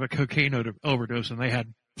had died of a cocaine overdose, and they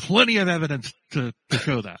had plenty of evidence to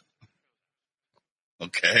show that.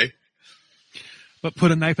 Okay. But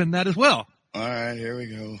put a knife in that as well. All right, here we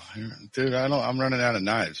go. Dude, I'm running out of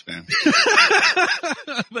knives, man.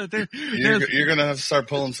 But you're going to have to start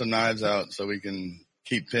pulling some knives out so we can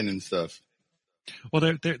keep pinning stuff.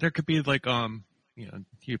 Well, there could be like, there's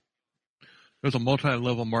a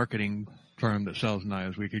multi-level marketing firm that sells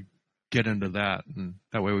knives. We could get into that, and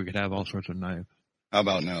that way we could have all sorts of knives. How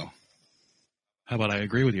about no? How about I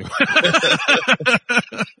agree with you?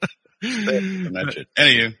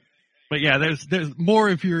 Anywho. But yeah, there's more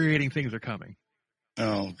infuriating things are coming.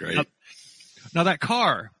 Oh, great. Now that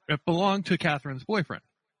car, it belonged to Catherine's boyfriend.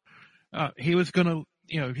 He was gonna,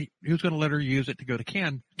 he was gonna let her use it to go to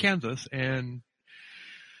Kansas, and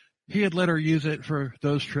he had let her use it for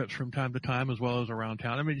those trips from time to time as well as around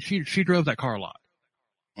town. I mean, she drove that car a lot.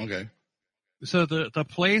 Okay. So the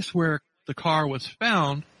place where the car was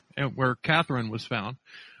found and where Catherine was found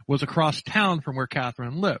was across town from where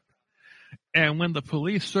Catherine lived. And when the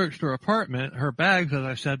police searched her apartment, her bags, as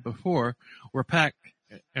I said before, were packed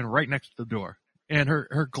and right next to the door. And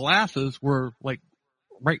her glasses were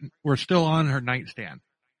were still on her nightstand.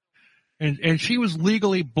 And she was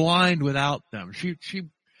legally blind without them.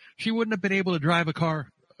 She wouldn't have been able to drive a car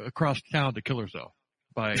across town to kill herself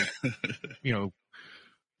by,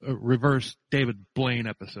 a reverse David Blaine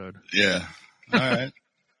episode. Yeah. All right.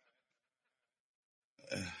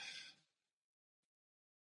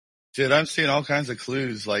 Dude, I'm seeing all kinds of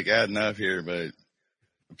clues adding up here, but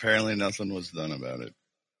apparently nothing was done about it.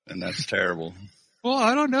 And that's terrible. Well,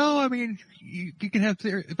 I don't know. I mean, you can have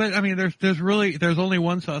theory, but I mean, there's only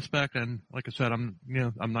one suspect, and like I said, I'm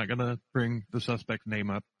not gonna bring the suspect's name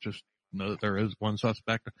up. Just know that there is one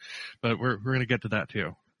suspect, but we're gonna get to that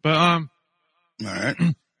too. But all right.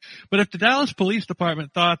 But if the Dallas Police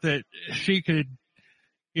Department thought that she could,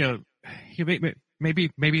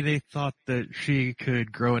 maybe they thought that she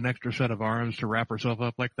could grow an extra set of arms to wrap herself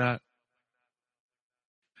up like that,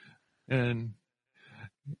 and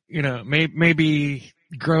maybe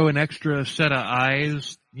grow an extra set of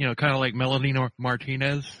eyes, kind of like Melanie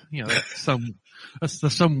Martinez,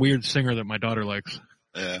 that's some weird singer that my daughter likes.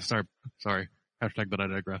 Yeah. Sorry. Hashtag, but I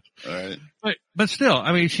digress. All right. But still,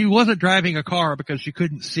 I mean, she wasn't driving a car because she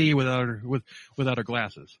couldn't see without her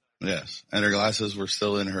glasses. Yes. And her glasses were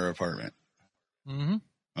still in her apartment. Mm-hmm.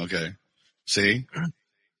 Okay. See?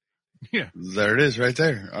 Yeah. There it is right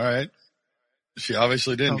there. All right. She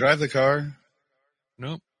obviously didn't drive the car.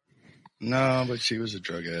 Nope. No, but she was a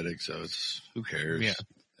drug addict, so who cares? Yeah.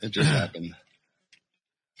 It just happened.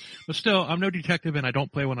 But still, I'm no detective and I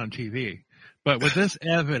don't play one on TV. But with this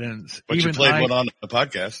evidence, but even you played one on the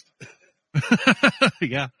podcast.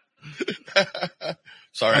 Yeah.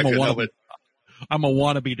 Sorry, I couldn't help it. I'm a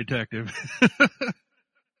wannabe detective.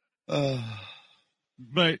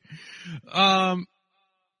 But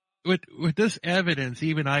with this evidence,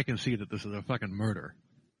 even I can see that this is a fucking murder.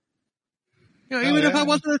 Even if I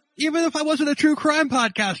wasn't a true crime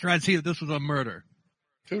podcaster, I'd see that this was a murder.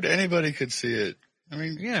 Dude, anybody could see it. I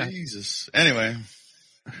mean, yeah. Jesus. Anyway.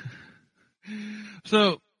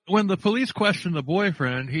 So when the police questioned the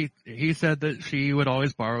boyfriend, he said that she would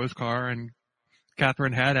always borrow his car, and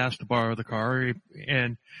Catherine had asked to borrow the car,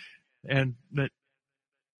 and that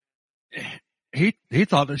he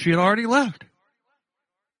thought that she had already left.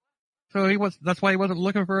 So that's why he wasn't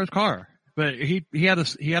looking for his car. But he had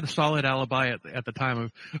a solid alibi at the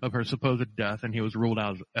time of her supposed death, and he was ruled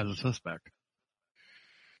out as a suspect.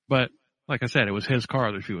 But like I said, it was his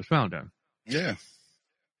car that she was found in. Yeah.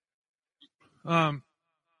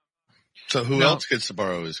 So who else gets to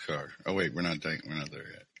borrow his car? Oh wait, we're not there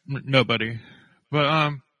yet. Nobody.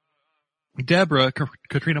 But Deborah,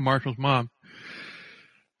 Catrina Marshall's mom,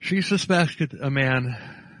 she suspected a man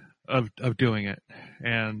of doing it,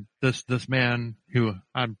 and this man, who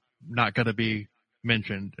I'm not going to be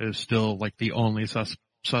mentioned, is still the only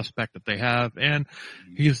suspect that they have, and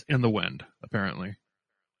he's in the wind apparently.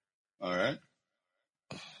 All right.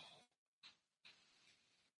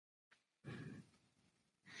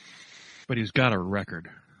 But he's got a record.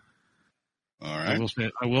 All right.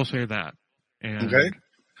 I will say that. And okay.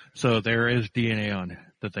 So there is DNA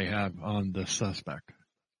that they have on the suspect.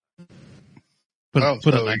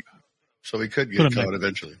 So we could get caught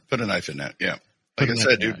eventually. Put a knife in that. Yeah. Like I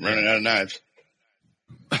said, dude, running out of knives.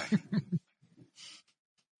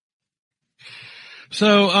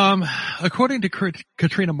 So, according to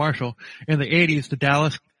Catrina Marshall, in the 80s,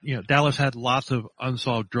 Dallas had lots of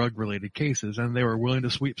unsolved drug-related cases, and they were willing to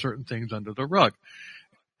sweep certain things under the rug.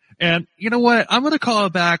 And you know what? I'm going to call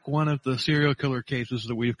back one of the serial killer cases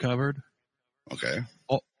that we've covered. Okay.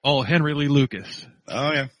 Henry Lee Lucas.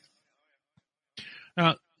 Oh, yeah.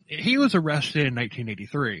 Now, he was arrested in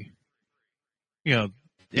 1983.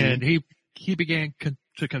 And he began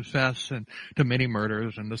to confess to many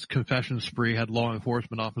murders, and this confession spree had law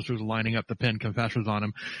enforcement officers lining up to pin confessions on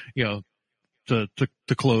him, to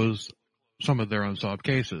close some of their unsolved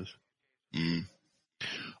cases. Mm.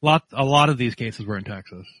 A lot of these cases were in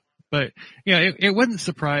Texas. But, it wouldn't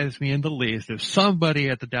surprise me in the least if somebody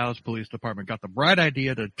at the Dallas Police Department got the bright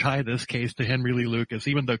idea to tie this case to Henry Lee Lucas,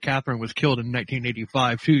 even though Catherine was killed in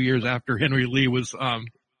 1985, 2 years after Henry Lee was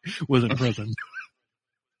in prison.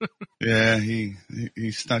 Yeah, he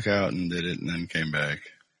snuck out and did it and then came back.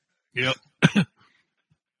 Yep. Oh,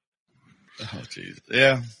 jeez.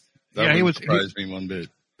 Yeah. That wouldn't surprise me one bit.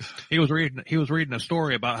 He was reading a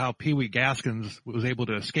story about how Pee Wee Gaskins was able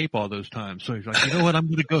to escape all those times. So he's like, you know what? I'm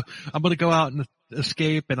going to go out and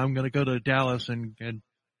escape, and I'm going to go to Dallas and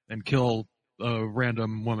kill a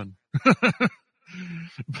random woman.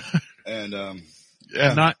 And,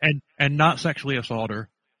 yeah. And not sexually assault her.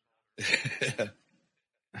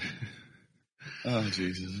 Oh,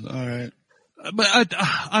 Jesus. All right. But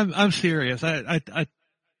I'm serious.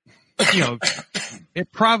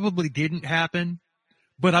 It probably didn't happen.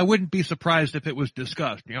 But I wouldn't be surprised if it was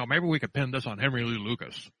discussed. Maybe we could pin this on Henry Lee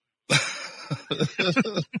Lucas.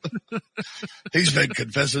 He's been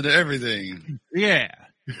confessing to everything. Yeah.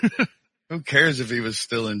 Who cares if he was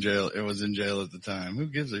still in jail? It was in jail at the time. Who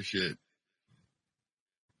gives a shit?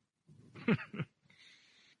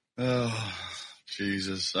 Oh,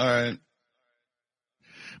 Jesus. All right.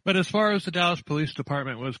 But as far as the Dallas Police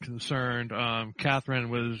Department was concerned,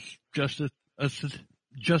 Catherine was just a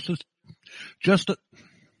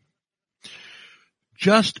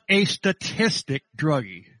statistic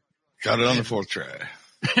druggie. Got it on the fourth try.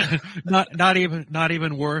 not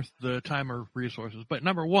even worth the time or resources. But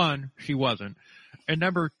number one, she wasn't. And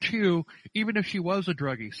number two, even if she was a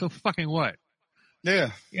druggie, so fucking what?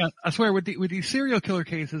 Yeah. Yeah, I swear with these serial killer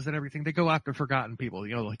cases and everything, they go after forgotten people,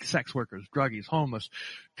 like sex workers, druggies, homeless.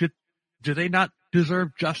 Do they not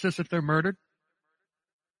deserve justice if they're murdered?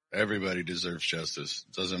 Everybody deserves justice.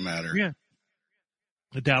 Doesn't matter. Yeah.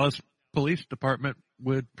 The Dallas Police Department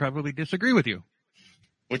would probably disagree with you.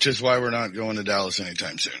 Which is why we're not going to Dallas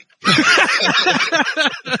anytime soon.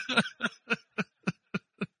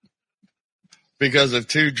 Because if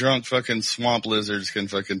two drunk fucking swamp lizards can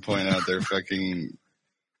fucking point out their fucking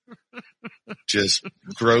just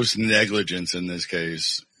gross negligence in this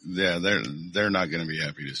case, yeah, they're not going to be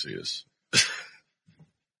happy to see us.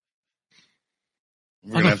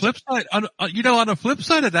 On the flip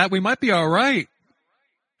side of that, we might be all right.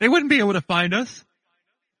 They wouldn't be able to find us.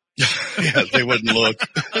 Yeah, they wouldn't look.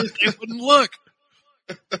 They wouldn't look.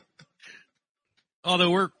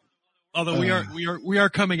 Although we are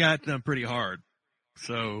coming at them pretty hard.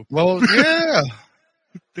 So. Well, yeah.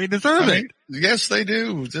 They deserve it. Yes, they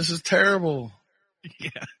do. This is terrible. Yeah.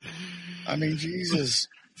 I mean, Jesus.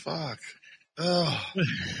 Fuck. Oh.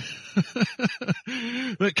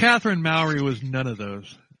 But Catherine Mowrey was none of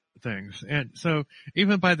those things. And so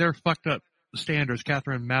even by their fucked up standards,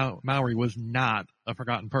 Catherine Mowrey was not a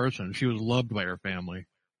forgotten person. She was loved by her family.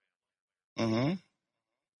 Uh-huh.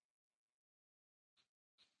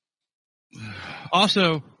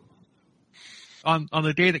 Also, on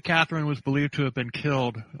the day that Catherine was believed to have been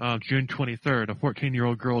killed, June 23rd, a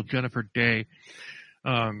 14-year-old girl, Jennifer Day,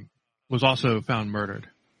 was also found murdered.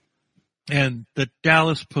 And the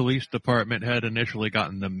Dallas Police Department had initially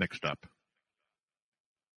gotten them mixed up.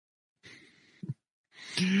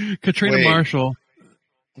 Catrina Marshall.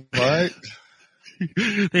 What?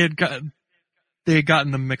 They had gotten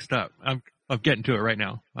them mixed up. I'm getting to it right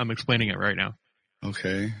now. I'm explaining it right now.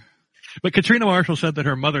 Okay. But Catrina Marshall said that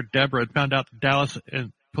her mother, Deborah, had found out that Dallas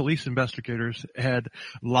police investigators had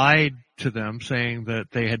lied to them, saying that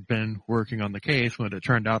they had been working on the case when it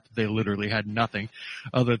turned out that they literally had nothing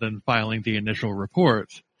other than filing the initial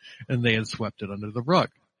reports, and they had swept it under the rug.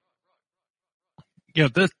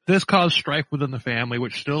 This caused strife within the family,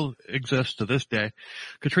 which still exists to this day.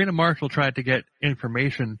 Catrina Marshall tried to get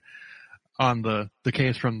information on the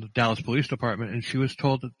case from the Dallas Police Department, and she was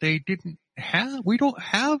told that we don't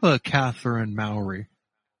have a Catherine Mowrey.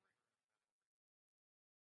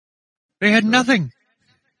 They had nothing.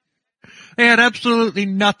 They had absolutely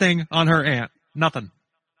nothing on her aunt. Nothing.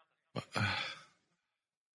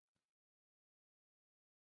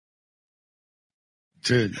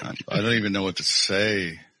 Dude, I don't even know what to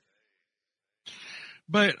say.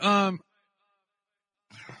 But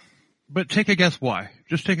take a guess why.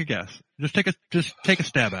 Just take a guess. Just take a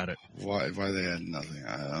stab at it. Why they had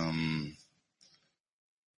nothing?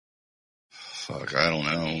 Fuck, I don't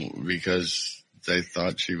know. Because they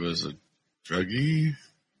thought she was a druggie?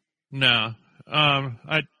 No.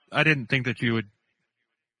 I didn't think that you would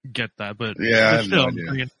get that, but yeah, I have still,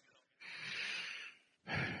 no idea.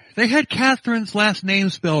 They had Catherine's last name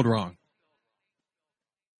spelled wrong.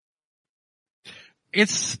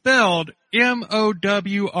 It's spelled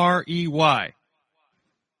Mowrey.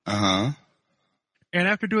 Uh-huh. And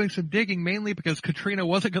after doing some digging, mainly because Catrina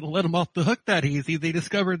wasn't going to let them off the hook that easy, they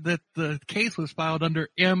discovered that the case was filed under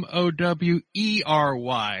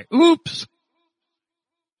Mowrey. Oops!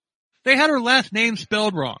 They had her last name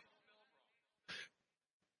spelled wrong.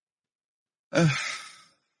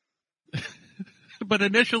 But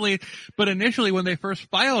initially when they first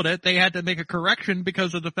filed it, they had to make a correction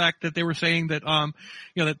because of the fact that they were saying that,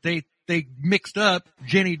 that they mixed up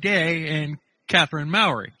Jenny Day and Catherine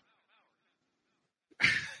Mowrey.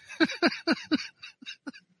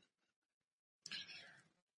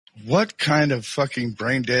 What kind of fucking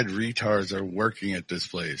brain dead retards are working at this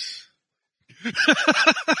place?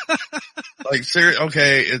 Like, seriously,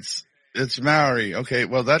 okay, it's Mowrey. Okay,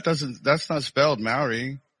 well that's not spelled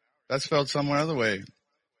Mowrey. That's spelled some other way.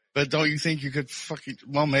 But don't you think you could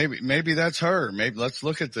well, maybe that's her. Maybe let's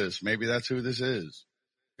look at this. Maybe that's who this is.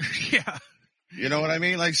 Yeah. You know what I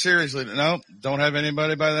mean? Like, seriously, no, don't have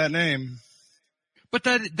anybody by that name. But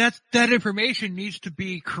that information needs to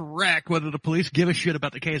be correct, whether the police give a shit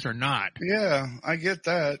about the case or not. Yeah, I get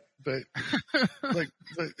that, but but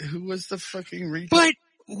who was the fucking retard? But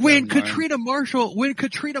when Catrina Marshall,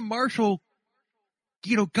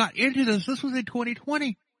 got into this was in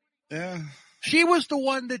 2020. Yeah. She was the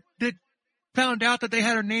one that found out that they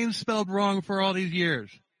had her name spelled wrong for all these years.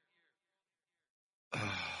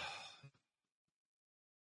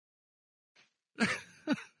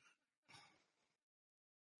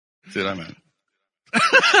 Dude, I'm in.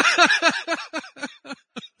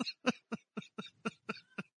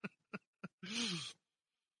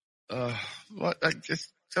 What? I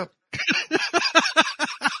just.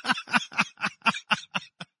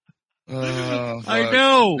 I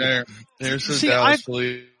know. There's the Dallas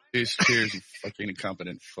police. Cheers, you fucking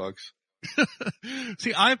incompetent fucks.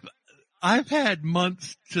 See, I've had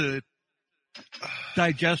months to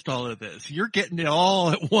digest all of this. You're getting it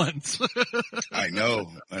all at once. I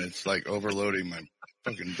know. And it's like overloading my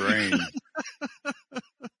fucking brain.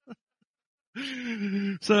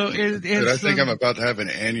 So I think I'm about to have an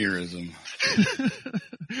aneurysm.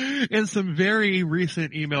 In some very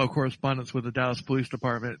recent email correspondence with the Dallas Police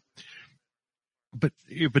Department, but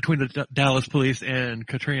between the Dallas Police and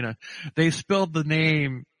Catrina, they spelled the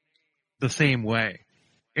name the same way.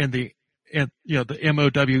 The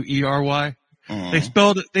Mowrey. They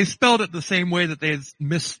spelled it the same way that they had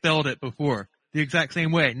misspelled it before. The exact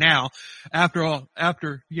same way. Now, after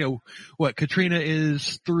Catrina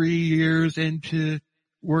is 3 years into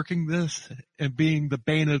working this and being the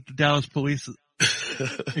bane of the Dallas Police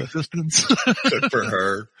existence. Good for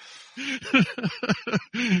her.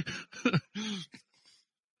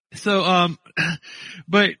 So,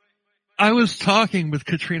 but I was talking with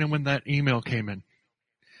Catrina when that email came in.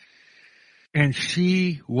 And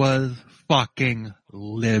she was fucking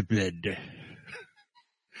livid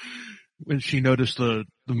when she noticed the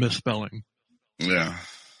misspelling. Yeah.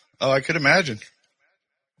 Oh, I could imagine.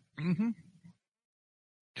 Mm-hmm.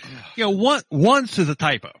 Once is a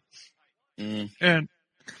typo. And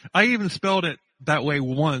I even spelled it that way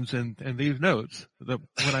once in these notes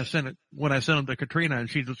when I sent them to Catrina, and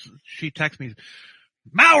she texted me,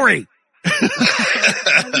 Mowrey!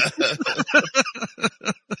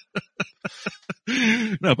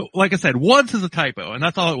 No, but like I said, once is a typo, and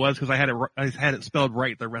that's all it was because I had it spelled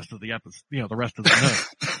right the rest of the episode, the rest of the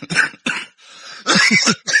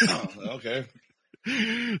note. Okay.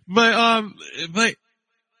 But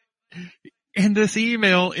in this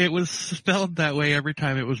email, it was spelled that way every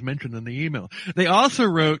time it was mentioned in the email. They also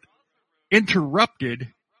wrote interrupted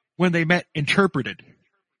when they meant interpreted.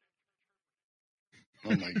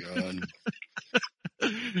 Oh my God.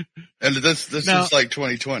 And this is like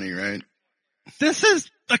 2020, right? This is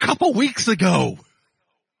a couple weeks ago.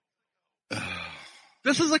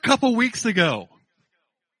 This is a couple weeks ago.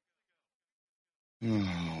 Oh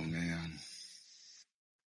man.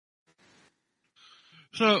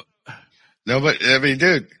 So. No, but I mean,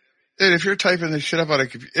 dude, if you're typing this shit up on a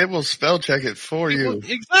computer, it will spell check it for you.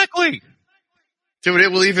 Exactly. Dude,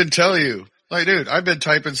 it will even tell you. Like, dude, I've been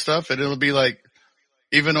typing stuff and it'll be like,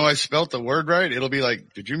 even though I spelt the word right, it'll be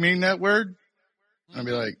like, did you mean that word? I'll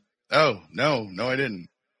be like, oh, no, I didn't.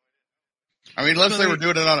 I mean, unless they were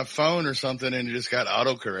doing it on a phone or something and it just got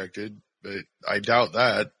auto-corrected, but I doubt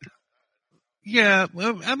that. Yeah,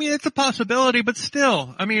 well, I mean, it's a possibility, but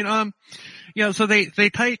still, I mean, so they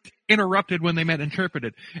typed interrupted when they meant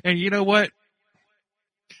interpreted. And you know what?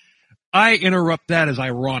 I interrupt that as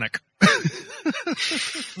ironic.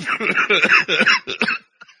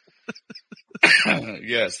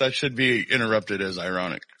 Yes, that should be interrupted as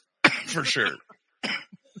ironic. For sure.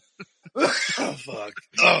 Oh, fuck.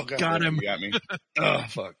 Oh, God. Got him. You got me. Oh,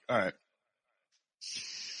 fuck. All right.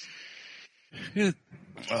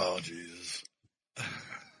 Oh, Jesus.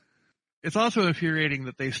 It's also infuriating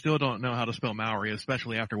that they still don't know how to spell Mowrey,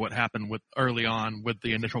 especially after what happened with early on with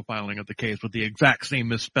the initial filing of the case with the exact same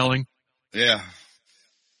misspelling. Yeah.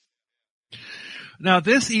 Now,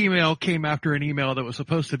 this email came after an email that was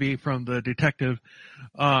supposed to be from the detective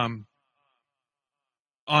on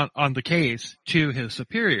the case to his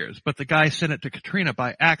superiors, but the guy sent it to Catrina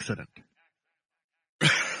by accident.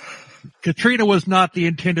 Catrina was not the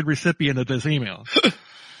intended recipient of this email.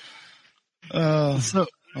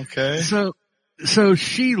 Okay. So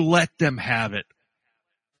she let them have it.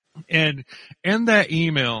 And in that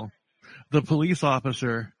email, the police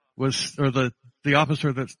officer was, or the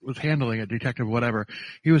officer that was handling it, detective, whatever,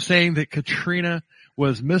 he was saying that Catrina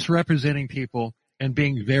was misrepresenting people and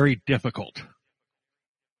being very difficult.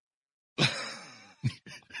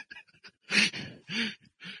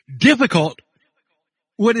 Difficult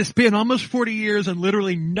when it's been almost 40 years and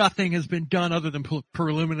literally nothing has been done other than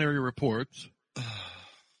preliminary reports.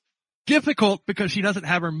 Difficult because she doesn't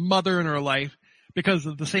have her mother in her life because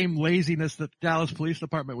of the same laziness that the Dallas Police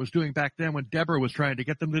Department was doing back then when Deborah was trying to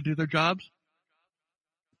get them to do their jobs.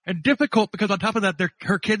 And difficult because on top of that,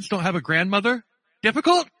 her kids don't have a grandmother.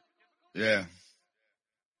 Difficult? Yeah.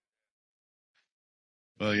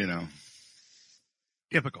 Well, you know.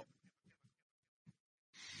 Difficult.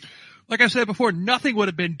 Like I said before, nothing would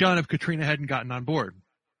have been done if Catrina hadn't gotten on board.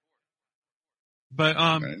 But,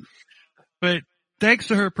 Right. But thanks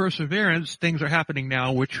to her perseverance, things are happening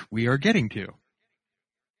now, which we are getting to.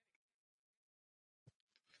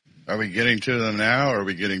 Are we getting to them now or are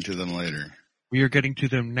we getting to them later? We are getting to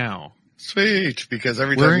them now. Sweet, because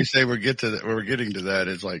every time you say we're getting to that,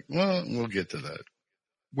 it's like, well, we'll get to that.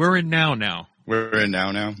 We're in now. We're in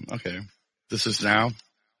now. Okay. This is now?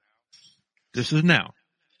 This is now.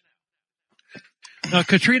 Now,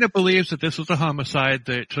 Catrina believes that this was a homicide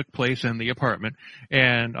that took place in the apartment,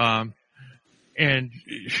 and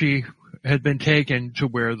she had been taken to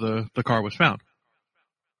where the car was found.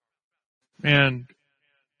 And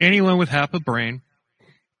anyone with half a brain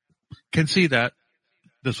can see that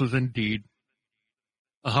this was indeed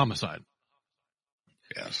a homicide.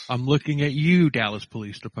 Yes. I'm looking at you, Dallas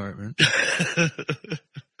Police Department.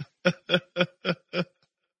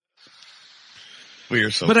 We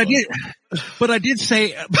are so But close. I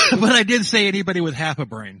did say anybody with half a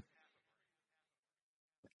brain.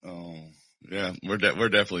 Oh, yeah, we're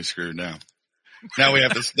definitely screwed now. Now we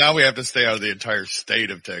have to stay out of the entire state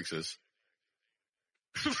of Texas.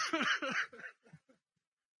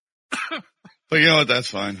 But you know what? That's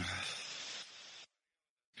fine.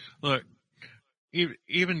 Look,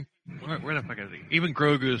 even where the fuck is he? Even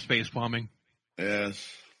Grogu is face palming. Yes.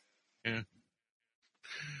 Yeah.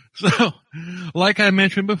 So, like I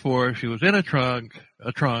mentioned before, she was in a trunk,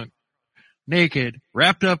 naked,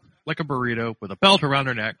 wrapped up like a burrito with a belt around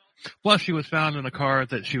her neck. Plus, she was found in a car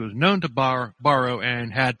that she was known to borrow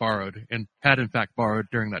and had in fact borrowed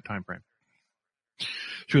during that time frame.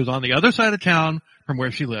 She was on the other side of town from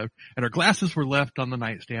where she lived, and her glasses were left on the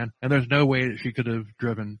nightstand, and there's no way that she could have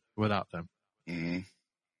driven without them. Mm-hmm.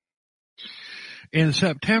 In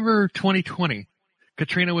September 2020,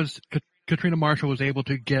 Catrina Marshall was able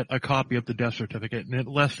to get a copy of the death certificate, and it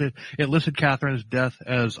listed Catherine's death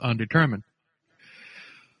as undetermined.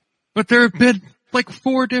 But there have been like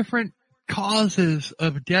 4 different causes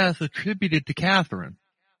of death attributed to Catherine: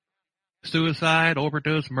 suicide,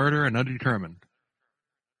 overdose, murder, and undetermined.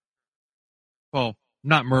 Well,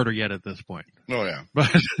 not murder yet at this point. Oh yeah. But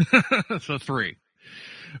so 3.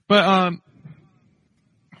 But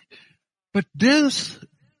this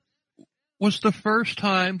was the first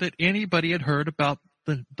time that anybody had heard about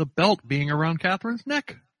the belt being around Catherine's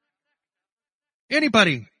neck.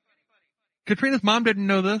 Anybody. Catrina's mom didn't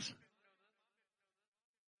know this.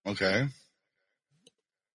 Okay.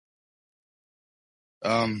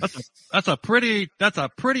 That's a pretty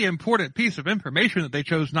important piece of information that they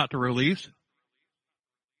chose not to release.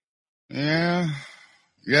 Yeah,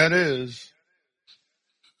 it is.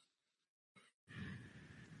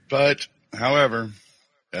 But, however,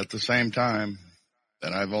 at the same time,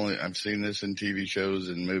 and I've seen this in TV shows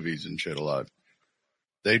and movies and shit a lot,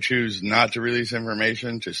 they choose not to release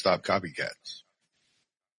information to stop copycats.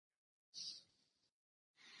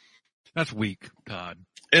 That's weak, Todd.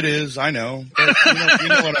 It is, I know. But you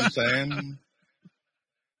know what I'm saying?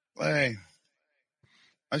 Hey,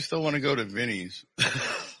 I still want to go to Vinny's.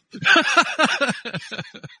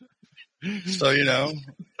 So,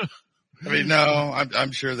 I mean, no,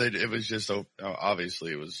 I'm sure it was just,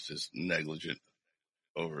 obviously it was just negligent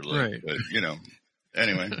overlook. Right. But,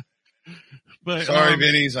 anyway. But, sorry,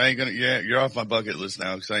 Vinny's, I ain't gonna, you're off my bucket list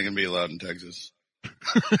now because I ain't gonna be allowed in Texas.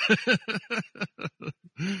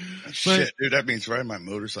 Shit, dude, that means riding my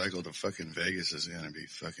motorcycle to fucking Vegas is gonna be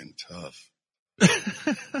fucking tough.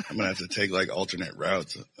 I'm gonna have to take like alternate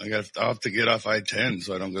routes. I'll have to get off I-10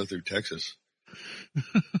 so I don't go through Texas.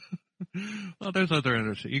 Well, there's other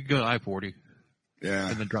interstates. You can go I-40. Yeah.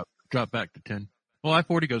 And then drop back to 10. Well,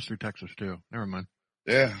 I-40 goes through Texas too. Never mind.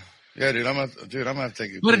 Yeah. Yeah, dude, I'm gonna have to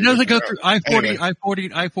take it. But it doesn't go through I-40. Anyway.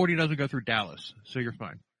 I-40 doesn't go through Dallas, so you're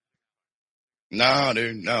fine. No,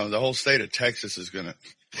 dude, no. The whole state of Texas is gonna.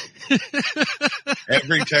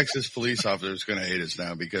 Every Texas police officer is gonna hate us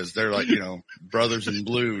now because they're like, brothers in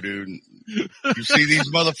blue, dude. You see these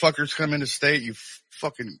motherfuckers come into state, you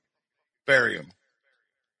fucking bury them.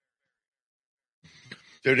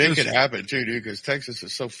 Dude, it could happen too, dude, because Texas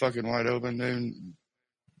is so fucking wide open, dude.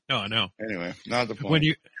 Oh, I know. Anyway, not the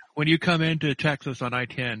point. When you come into Texas on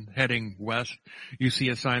I-10 heading west, you see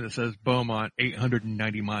a sign that says Beaumont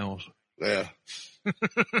 890 miles. Yeah.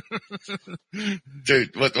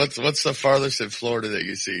 Dude, what's the farthest in Florida that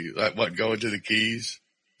you see? Like what, going to the Keys?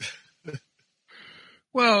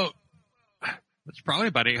 Well, it's probably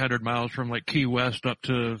about 800 miles from like Key West up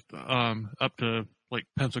to like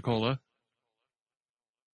Pensacola.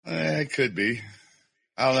 It could be.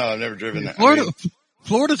 I don't know. I've never driven that.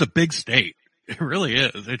 Florida's a big state. It really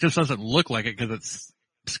is. It just doesn't look like it because it's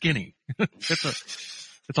skinny.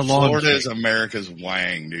 It's a long Florida state. is America's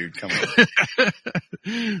Wang, dude. Come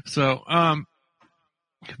on. So,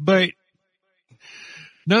 but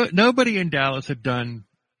nobody in Dallas had done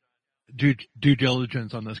due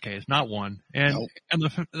diligence on this case. Not one. And, Nope. and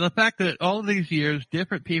the fact that all of these years,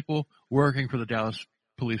 different people working for the Dallas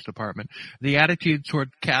Police Department, the attitude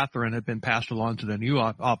toward Catherine had been passed along to the new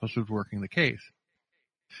officers working the case.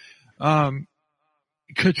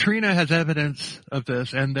 Catrina has evidence of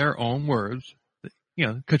this in their own words.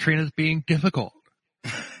 Katrina's being difficult.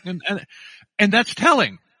 And that's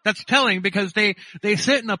telling. That's telling because they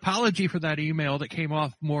sent an apology for that email that came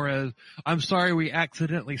off more as, I'm sorry we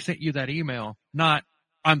accidentally sent you that email, not,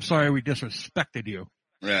 I'm sorry we disrespected you.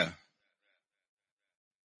 Yeah.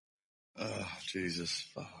 Oh, Jesus.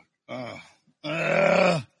 Fuck.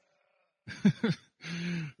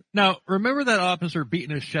 Now, remember that officer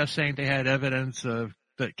beating his chest saying they had evidence of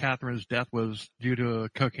that Catherine's death was due to a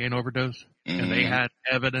cocaine overdose? Mm-hmm. And they had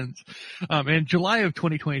evidence. In July of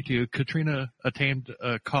 2022, Catrina obtained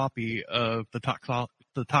a copy of the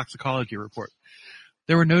toxicology report.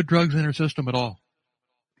 There were no drugs in her system at all.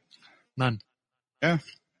 None. Yeah.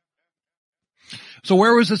 So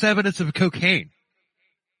where was this evidence of cocaine?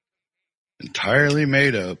 Entirely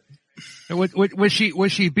made up. Was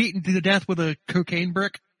she beaten to death with a cocaine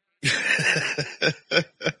brick?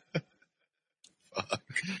 Fuck.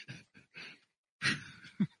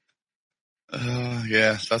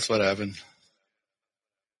 Yeah, that's what happened.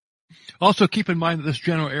 Also, keep in mind that this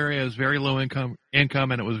general area is very low income,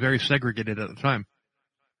 and it was very segregated at the time.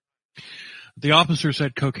 The officer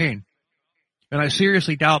said cocaine, and I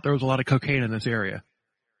seriously doubt there was a lot of cocaine in this area.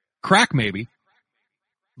 Crack, maybe,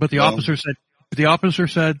 but the officer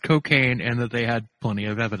said cocaine, and that they had plenty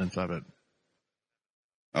of evidence of it.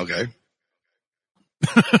 Okay.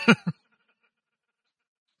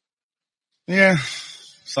 Yeah.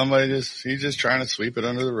 He's just trying to sweep it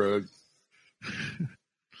under the rug.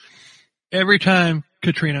 Every time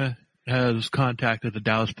Catrina has contacted the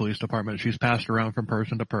Dallas Police Department, she's passed around from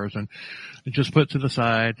person to person and just put to the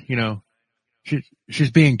side,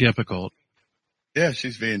 she's being difficult. Yeah,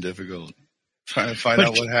 she's being difficult. Trying to find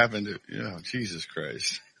out what happened. Jesus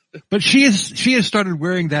Christ. But she has started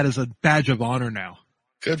wearing that as a badge of honor now.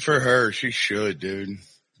 Good for her. She should, dude.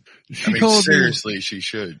 Seriously, she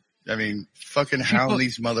should. Fucking hound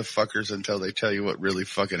these motherfuckers until they tell you what really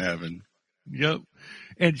fucking happened. Yep.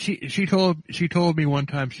 And she told me one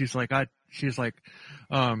time, she's like,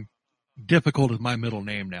 difficult is my middle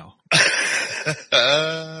name now.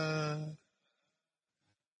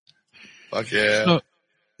 Fuck yeah.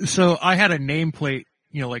 So I had a nameplate,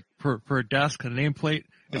 like for a desk, a nameplate.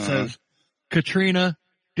 It says Catrina,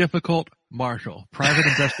 difficult, Marshall, private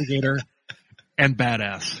investigator, and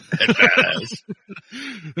badass. And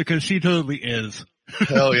badass. Because she totally is.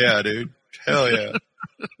 Hell yeah, dude. Hell yeah.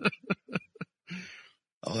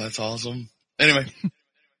 Oh, that's awesome. Anyway.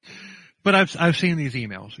 But I've seen these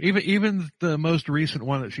emails. Even the most recent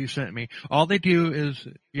one that she sent me, all they do is,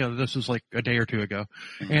 this is like a day or two ago,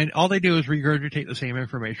 and all they do is regurgitate the same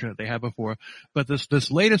information that they had before. But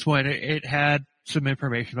this latest one, it had some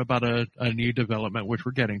information about a new development, which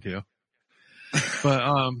we're getting to.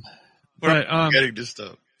 But, we're getting to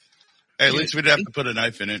stuff. Hey, at least we didn't have to put a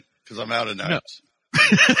knife in it, because I'm out of knives.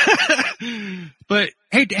 No. But,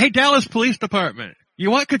 hey, Dallas Police Department,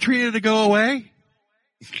 you want Catrina to go away?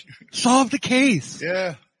 Solve the case.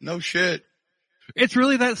 Yeah, no shit. It's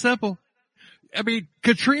really that simple. I mean,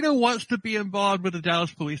 Catrina wants to be involved with the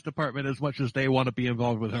Dallas Police Department as much as they want to be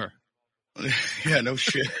involved with her. Yeah, no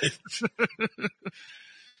shit.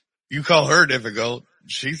 You call her difficult,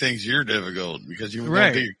 she thinks you're difficult because you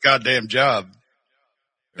won't do your goddamn job.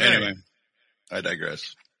 Right. Anyway, I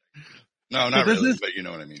digress. No, not really, but you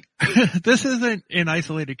know what I mean. This isn't an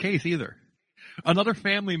isolated case either. Another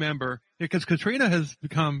family member, because Catrina has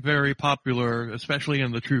become very popular, especially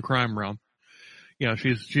in the true crime realm. You know,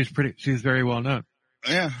 she's very well known.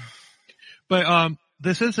 Yeah. But,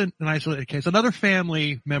 this isn't an isolated case. Another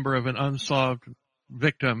family member of an unsolved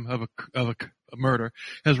victim of a murder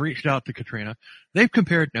has reached out to Catrina. They've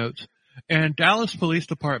compared notes, and Dallas Police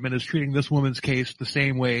Department is treating this woman's case the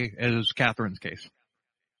same way as Catherine's case.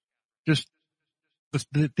 Just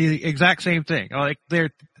the exact same thing. Like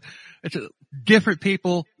it's different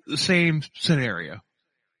people, the same scenario.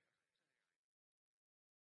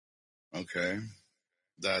 Okay.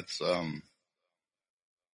 That's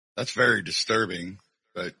very disturbing,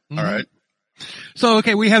 but all right. So,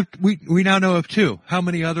 okay, we now know of 2. How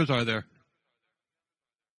many others are there?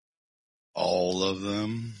 All of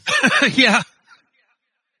them. Yeah.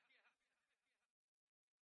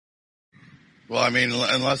 Well, I mean,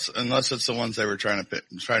 unless it's the ones they were trying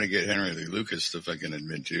to get Henry Lee Lucas to fucking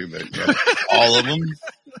admit to, but yeah, all of them.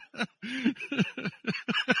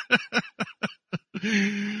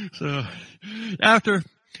 So,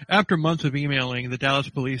 after months of emailing, the Dallas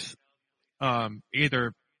police, let me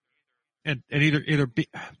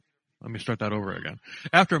start that over again.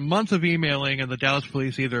 After months of emailing, and the Dallas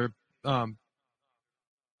police either, what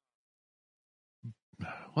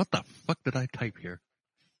the fuck did I type here?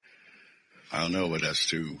 I don't know, but that's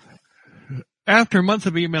too. After months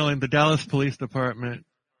of emailing the Dallas Police Department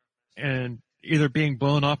and either being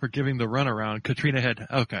blown off or giving the runaround, Catrina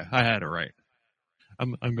I had it right.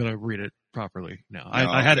 I'm gonna read it properly now.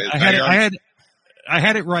 I had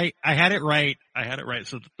it right.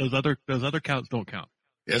 So those other counts don't count.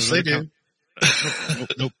 Yes, they do.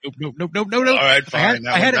 Nope. All right, fine.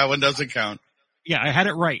 That one doesn't count. Yeah, I had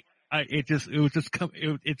it right. It just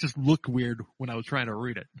looked weird when I was trying to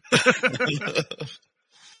read it.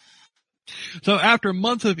 So after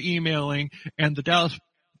months of emailing and the Dallas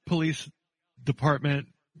Police Department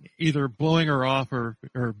either blowing her off or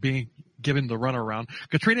being given the runaround,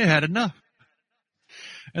 Catrina had enough.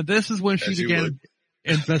 And this is when she began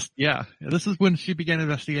this is when she began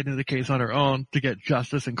investigating the case on her own to get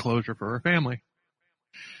justice and closure for her family.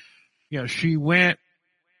 You know, she went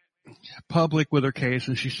public with her case,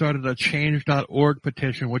 and she started a change.org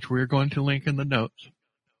petition, which we're going to link in the notes.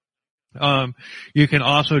 You can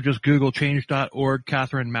also just Google change.org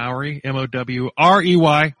Catherine Mowrey,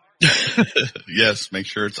 Mowrey. Yes, make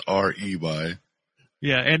sure it's REY.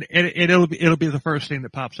 Yeah, and it'll be the first thing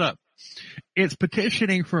that pops up. It's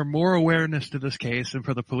petitioning for more awareness to this case and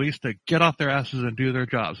for the police to get off their asses and do their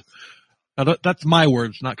jobs. Now, that's my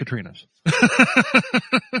words, not Catrina's.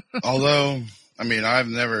 Although, I mean, I've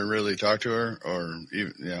never really talked to her, or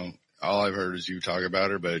even, you know, all I've heard is you talk about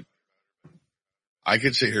her, but I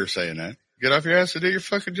could see her saying that. Get off your ass and do your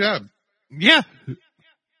fucking job. Yeah.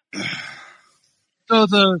 So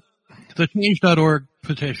the change.org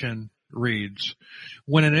petition reads,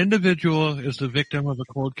 when an individual is the victim of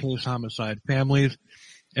a cold case homicide, families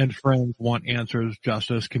and friends want answers,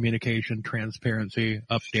 justice, communication, transparency,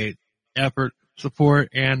 update, effort, support,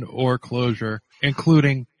 and or closure,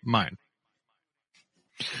 including mine.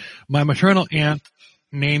 My maternal aunt,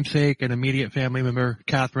 namesake, and immediate family member,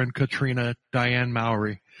 Catherine Catrina Diane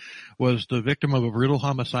Mowrey, was the victim of a brutal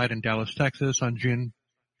homicide in Dallas, Texas in June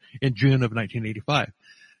of 1985.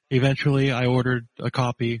 Eventually, I ordered a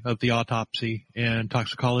copy of the autopsy and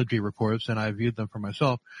toxicology reports, and I viewed them for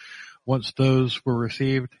myself. Once those were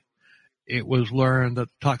received, it was learned that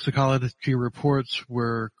toxicology reports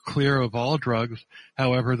were clear of all drugs.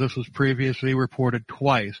 However, this was previously reported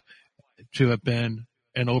twice to have been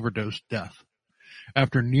an overdose death.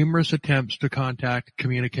 After numerous attempts to contact,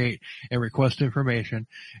 communicate, and request information,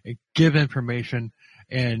 give information,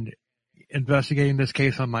 and investigating this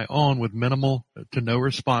case on my own with minimal to no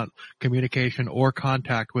response, communication, or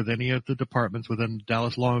contact with any of the departments within the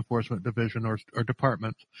Dallas Law Enforcement Division or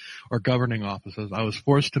departments or governing offices, I was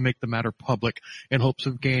forced to make the matter public in hopes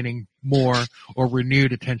of gaining more or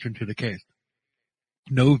renewed attention to the case.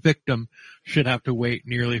 No victim should have to wait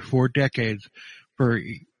nearly 4 decades for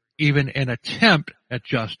even an attempt at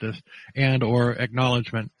justice and or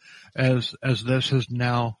acknowledgement, as this has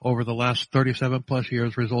now, over the last 37 plus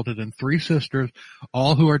years, resulted in 3 sisters,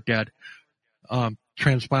 all who are dead,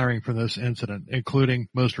 transpiring from this incident, including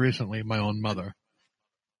most recently my own mother.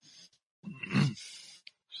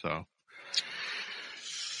 So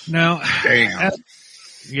now, Damn.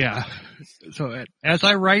 As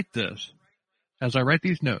I write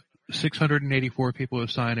these notes, 684 people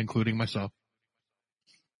have signed, including myself.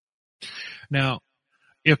 Now,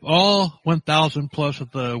 if all 1,000 plus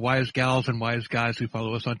of the wise gals and wise guys who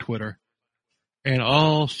follow us on Twitter, and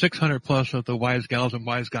all 600 plus of the wise gals and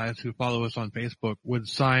wise guys who follow us on Facebook would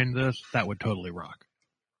sign this, that would totally rock.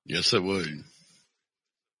 Yes, it would.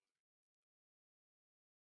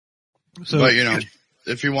 So, but,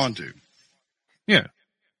 if you want to. Yeah.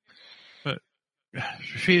 But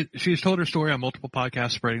she's told her story on multiple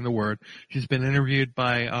podcasts, spreading the word. She's been interviewed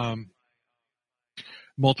by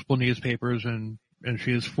multiple newspapers, and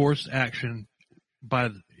she has forced action by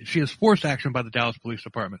the Dallas Police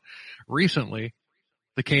Department. Recently,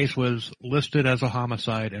 the case was listed as a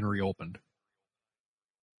homicide and reopened.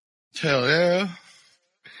 Hell yeah.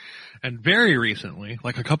 And very recently,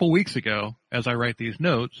 like a couple weeks ago, as I write these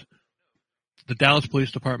notes, the Dallas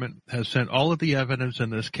Police Department has sent all of the evidence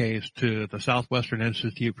in this case to the Southwestern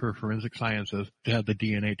Institute for Forensic Sciences to have the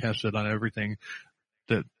DNA tested on everything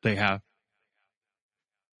that they have.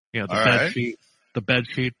 The bed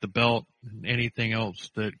sheet, the belt, anything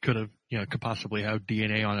else that could have, could possibly have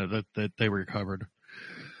DNA on it that they recovered.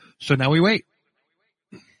 So now we wait.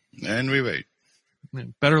 And we wait.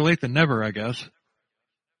 Better late than never, I guess.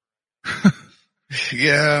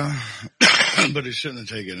 Yeah. But it shouldn't have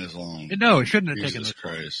taken as long. No, it shouldn't have taken this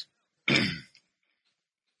long. Christ.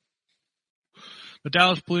 The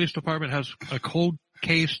Dallas Police Department has a cold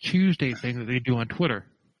case Tuesday thing that they do on Twitter.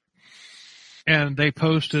 And they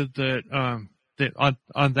posted that, on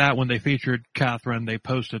that when they featured Catherine, they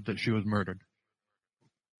posted that she was murdered.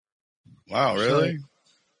 Wow, really? So,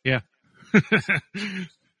 yeah.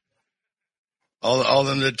 all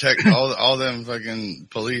them all them fucking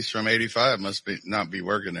police from 85 must not be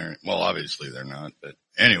working there. Well, obviously they're not, but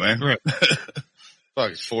anyway. Right.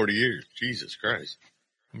 Fuck, it's 40 years. Jesus Christ.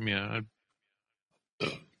 Yeah.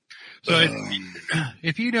 So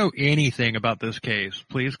if you know anything about this case,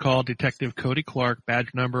 please call Detective Cody Clark, badge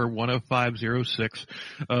number 10506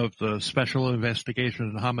 of the Special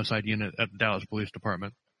Investigations and Homicide Unit at the Dallas Police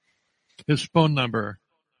Department. His phone number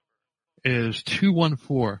is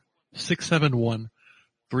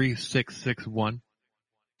 214-671-3661.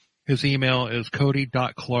 His email is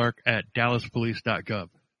cody.clark@dallaspolice.gov.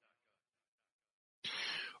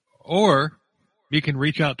 Or you can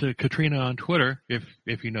reach out to Catrina on Twitter if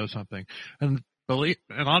you know something. And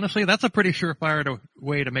honestly, that's a pretty surefire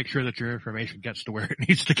way to make sure that your information gets to where it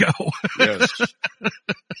needs to go. Yes.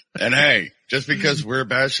 And hey, just because we're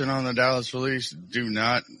bashing on the Dallas police, do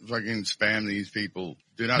not fucking spam these people.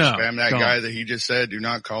 Do not spam that guy that he just said. Do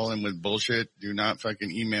not call him with bullshit. Do not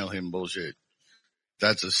fucking email him bullshit.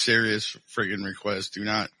 That's a serious friggin' request. Do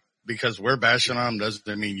not, because we're bashing on him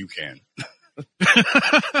doesn't mean you can.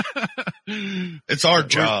 It's our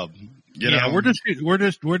job. You know? We're just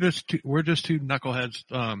two knuckleheads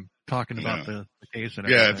talking about the case and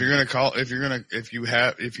everything. Yeah, if you're gonna call, if you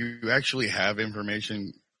actually have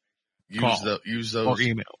information, use those or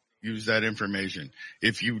email. Use that information.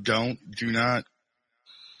 If you don't, do not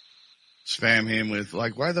spam him with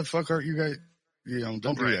like, why the fuck aren't you guys?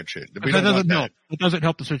 Don't do that shit. That doesn't help. It doesn't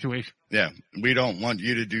help the situation. Yeah, we don't want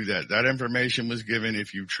you to do that. That information was given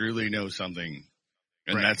if you truly know something,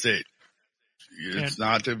 and that's it. It's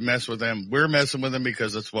not to mess with them. We're messing with them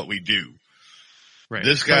because that's what we do. Right.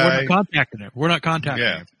 This guy, we're not contacting him. We're not contacting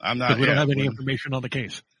him. I'm not. We don't have any information on the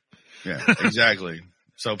case. Yeah, exactly.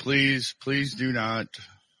 So please do not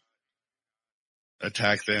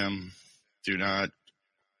attack them. Do not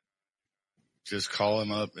just call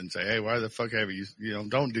them up and say, hey, why the fuck have you,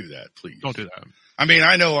 don't do that, please. Don't do that. I mean,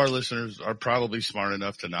 I know our listeners are probably smart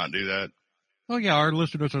enough to not do that. Oh yeah, our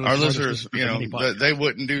listeners are they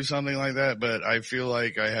wouldn't do something like that, but I feel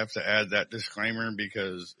like I have to add that disclaimer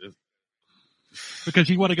because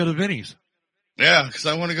you want to go to Vinny's. Yeah, because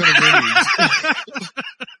I want to go to Vinny's.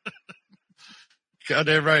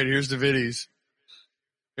 Goddamn right. Here's the Vinny's.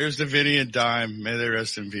 Here's the Vinny and Dime. May they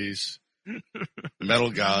rest in peace.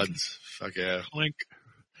 Metal gods. Fuck yeah. Link.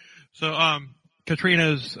 So,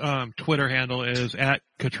 Catrina's Twitter handle is at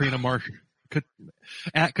Catrina Marsh.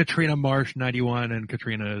 At Catrina Marsh 91, and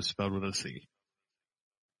Catrina is spelled with a C.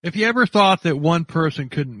 If you ever thought that one person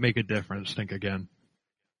couldn't make a difference, think again.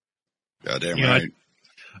 Goddamn right.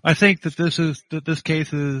 I think that this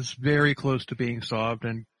case is very close to being solved,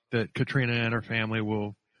 and that Catrina and her family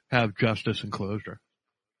will have justice and closure.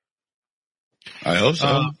 I hope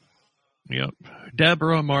so. Yep.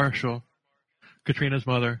 Deborah Marshall, Catrina's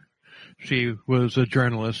mother, she was a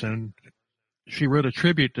journalist, and she wrote a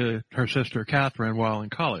tribute to her sister Catherine while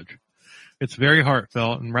in college. It's very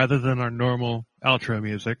heartfelt, and rather than our normal outro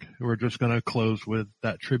music, we're just going to close with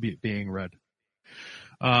that tribute being read.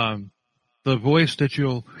 The voice that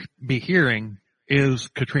you'll be hearing is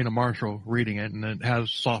Catrina Marshall reading it, and it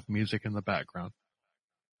has soft music in the background.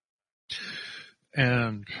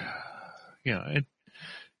 And,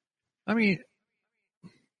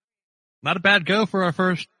 not a bad go for our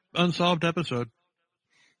first unsolved episode.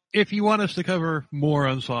 If you want us to cover more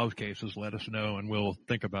unsolved cases, let us know and we'll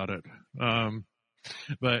think about it.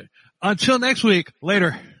 But until next week,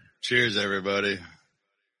 later. Cheers, everybody.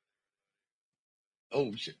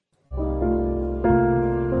 Oh, shit.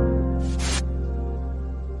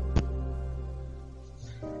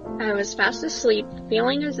 I was fast asleep,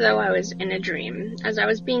 feeling as though I was in a dream, as I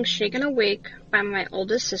was being shaken awake by my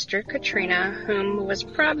oldest sister, Catrina, whom was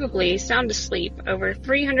probably sound asleep over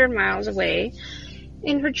 300 miles away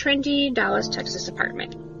in her trendy Dallas, Texas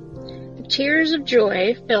apartment. The tears of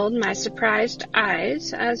joy filled my surprised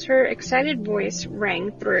eyes as her excited voice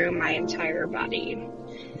rang through my entire body.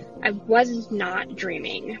 I was not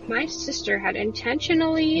dreaming. My sister had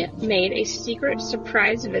intentionally made a secret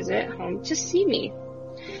surprise visit home to see me.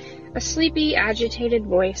 A sleepy, agitated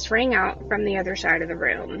voice rang out from the other side of the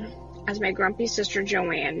room as my grumpy sister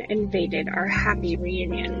Joanne invaded our happy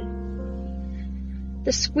reunion.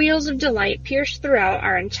 The squeals of delight pierced throughout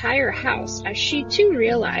our entire house as she too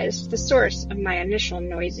realized the source of my initial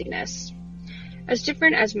noisiness. As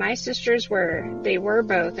different as my sisters were, they were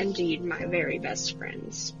both indeed my very best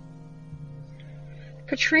friends.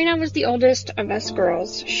 Catrina was the oldest of us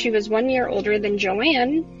girls. She was 1 year older than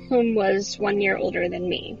Joanne, whom was 1 year older than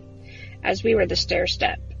me, as we were the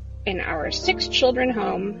stair-step. In our 6 children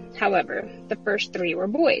home, however, the first 3 were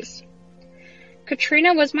boys.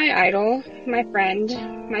 Catrina was my idol, my friend,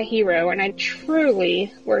 my hero, and I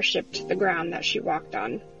truly worshipped the ground that she walked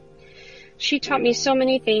on. She taught me so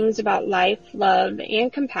many things about life, love,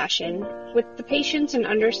 and compassion, with the patience and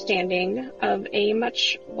understanding of a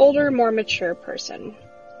much older, more mature person.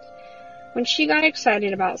 When she got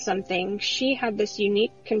excited about something, she had this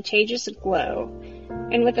unique, contagious glow,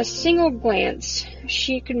 and with a single glance,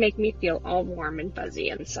 she could make me feel all warm and fuzzy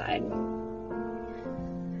inside.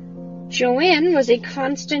 Joanne was a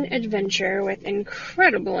constant adventure with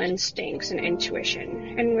incredible instincts and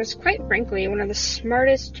intuition, and was quite frankly one of the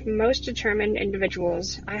smartest, most determined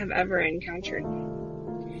individuals I have ever encountered.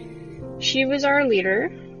 She was our leader,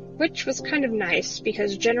 which was kind of nice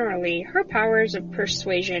because generally her powers of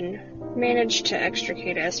persuasion managed to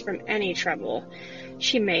extricate us from any trouble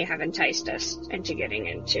she may have enticed us into getting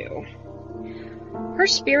into. Her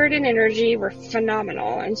spirit and energy were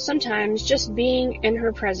phenomenal, and sometimes just being in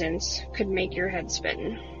her presence could make your head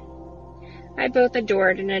spin. I both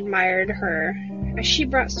adored and admired her, as she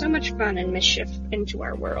brought so much fun and mischief into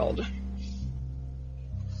our world.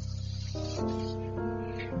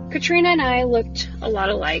 Catrina and I looked a lot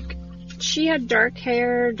alike. She had dark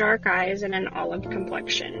hair, dark eyes, and an olive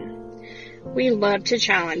complexion. We loved to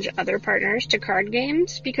challenge other partners to card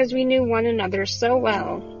games because we knew one another so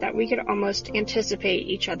well that we could almost anticipate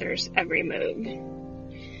each other's every move.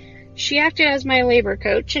 She acted as my labor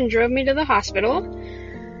coach and drove me to the hospital,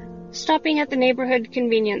 stopping at the neighborhood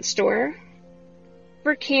convenience store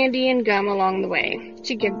for candy and gum along the way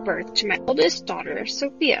to give birth to my oldest daughter,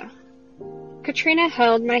 Sophia. Catrina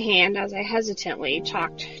held my hand as I hesitantly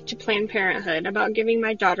talked to Planned Parenthood about giving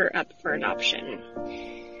my daughter up for adoption.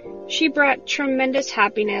 She brought tremendous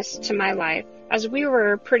happiness to my life, as we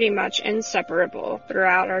were pretty much inseparable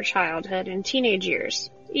throughout our childhood and teenage years,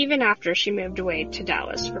 even after she moved away to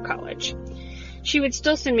Dallas for college. She would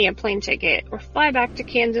still send me a plane ticket or fly back to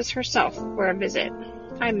Kansas herself for a visit.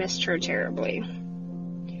 I missed her terribly.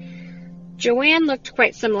 Joanne looked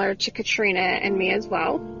quite similar to Catrina and me as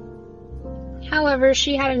well. However,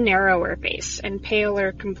 she had a narrower face and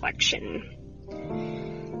paler complexion.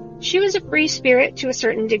 She was a free spirit to a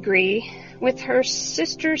certain degree, with her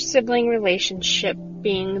sister-sibling relationship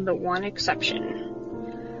being the one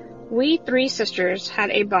exception. We 3 sisters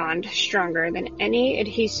had a bond stronger than any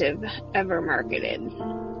adhesive ever marketed.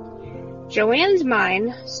 Joanne's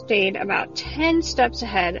mind stayed about 10 steps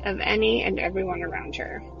ahead of any and everyone around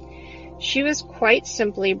her. She was quite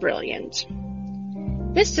simply brilliant.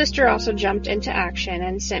 This sister also jumped into action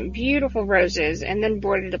and sent beautiful roses and then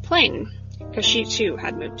boarded a plane, because she too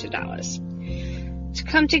had moved to Dallas, to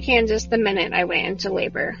come to Kansas the minute I went into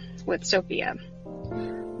labor with Sophia.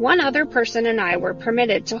 One other person and I were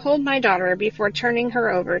permitted to hold my daughter before turning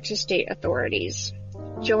her over to state authorities.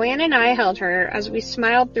 Joanne and I held her as we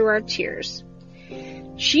smiled through our tears.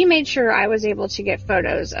 She made sure I was able to get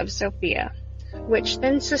photos of Sophia, which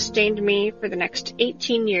then sustained me for the next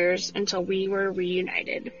 18 years until we were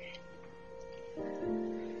reunited.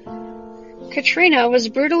 Catrina was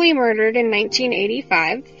brutally murdered in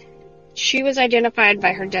 1985. She was identified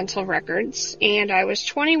by her dental records, and I was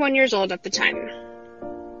 21 years old at the time.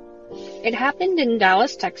 It happened in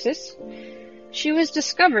Dallas, Texas. She was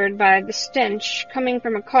discovered by the stench coming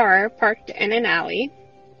from a car parked in an alley.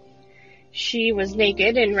 She was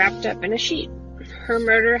naked and wrapped up in a sheet. Her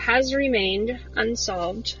murder has remained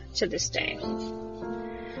unsolved to this day.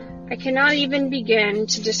 I cannot even begin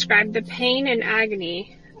to describe the pain and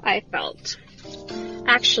agony I felt.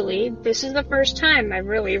 Actually, this is the first time I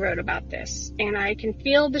really wrote about this, and I can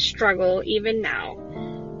feel the struggle even now,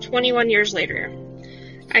 21 years later.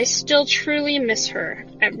 I still truly miss her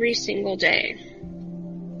every single day.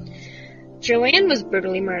 Joanne was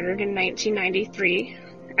brutally murdered in 1993.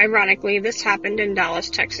 Ironically, this happened in Dallas,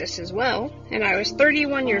 Texas as well, and I was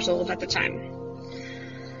 31 years old at the time.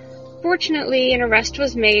 Fortunately, an arrest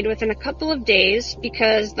was made within a couple of days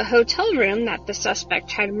because the hotel room that the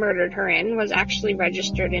suspect had murdered her in was actually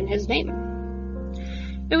registered in his name.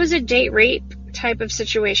 It was a date rape type of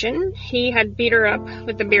situation. He had beat her up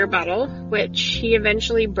with a beer bottle, which he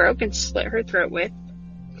eventually broke and slit her throat with.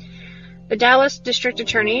 The Dallas district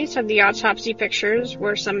attorney said the autopsy pictures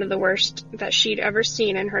were some of the worst that she'd ever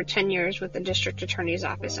seen in her 10 years with the district attorney's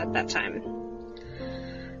office at that time.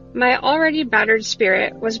 My already battered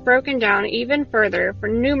spirit was broken down even further for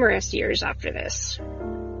numerous years after this.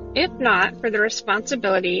 If not for the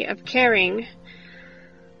responsibility of caring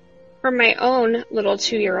for my own little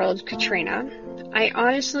 2-year-old Catrina, I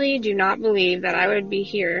honestly do not believe that I would be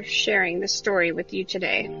here sharing this story with you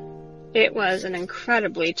today. It was an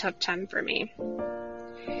incredibly tough time for me.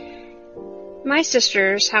 My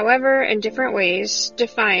sisters, however, in different ways,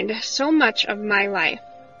 defined so much of my life.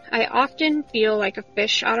 I often feel like a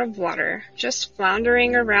fish out of water, just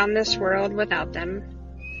floundering around this world without them.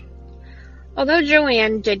 Although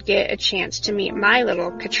Joanne did get a chance to meet my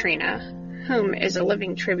little Catrina, whom is a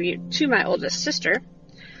living tribute to my oldest sister,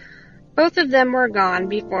 both of them were gone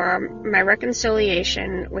before my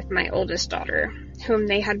reconciliation with my oldest daughter, whom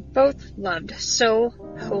they had both loved so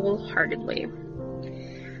wholeheartedly.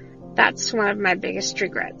 That's one of my biggest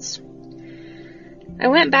regrets. I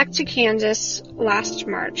went back to Kansas last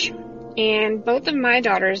March, and both of my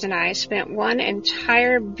daughters and I spent one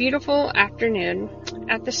entire beautiful afternoon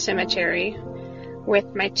at the cemetery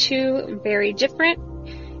with my two very different,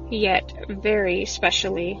 yet very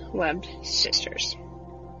specially loved sisters.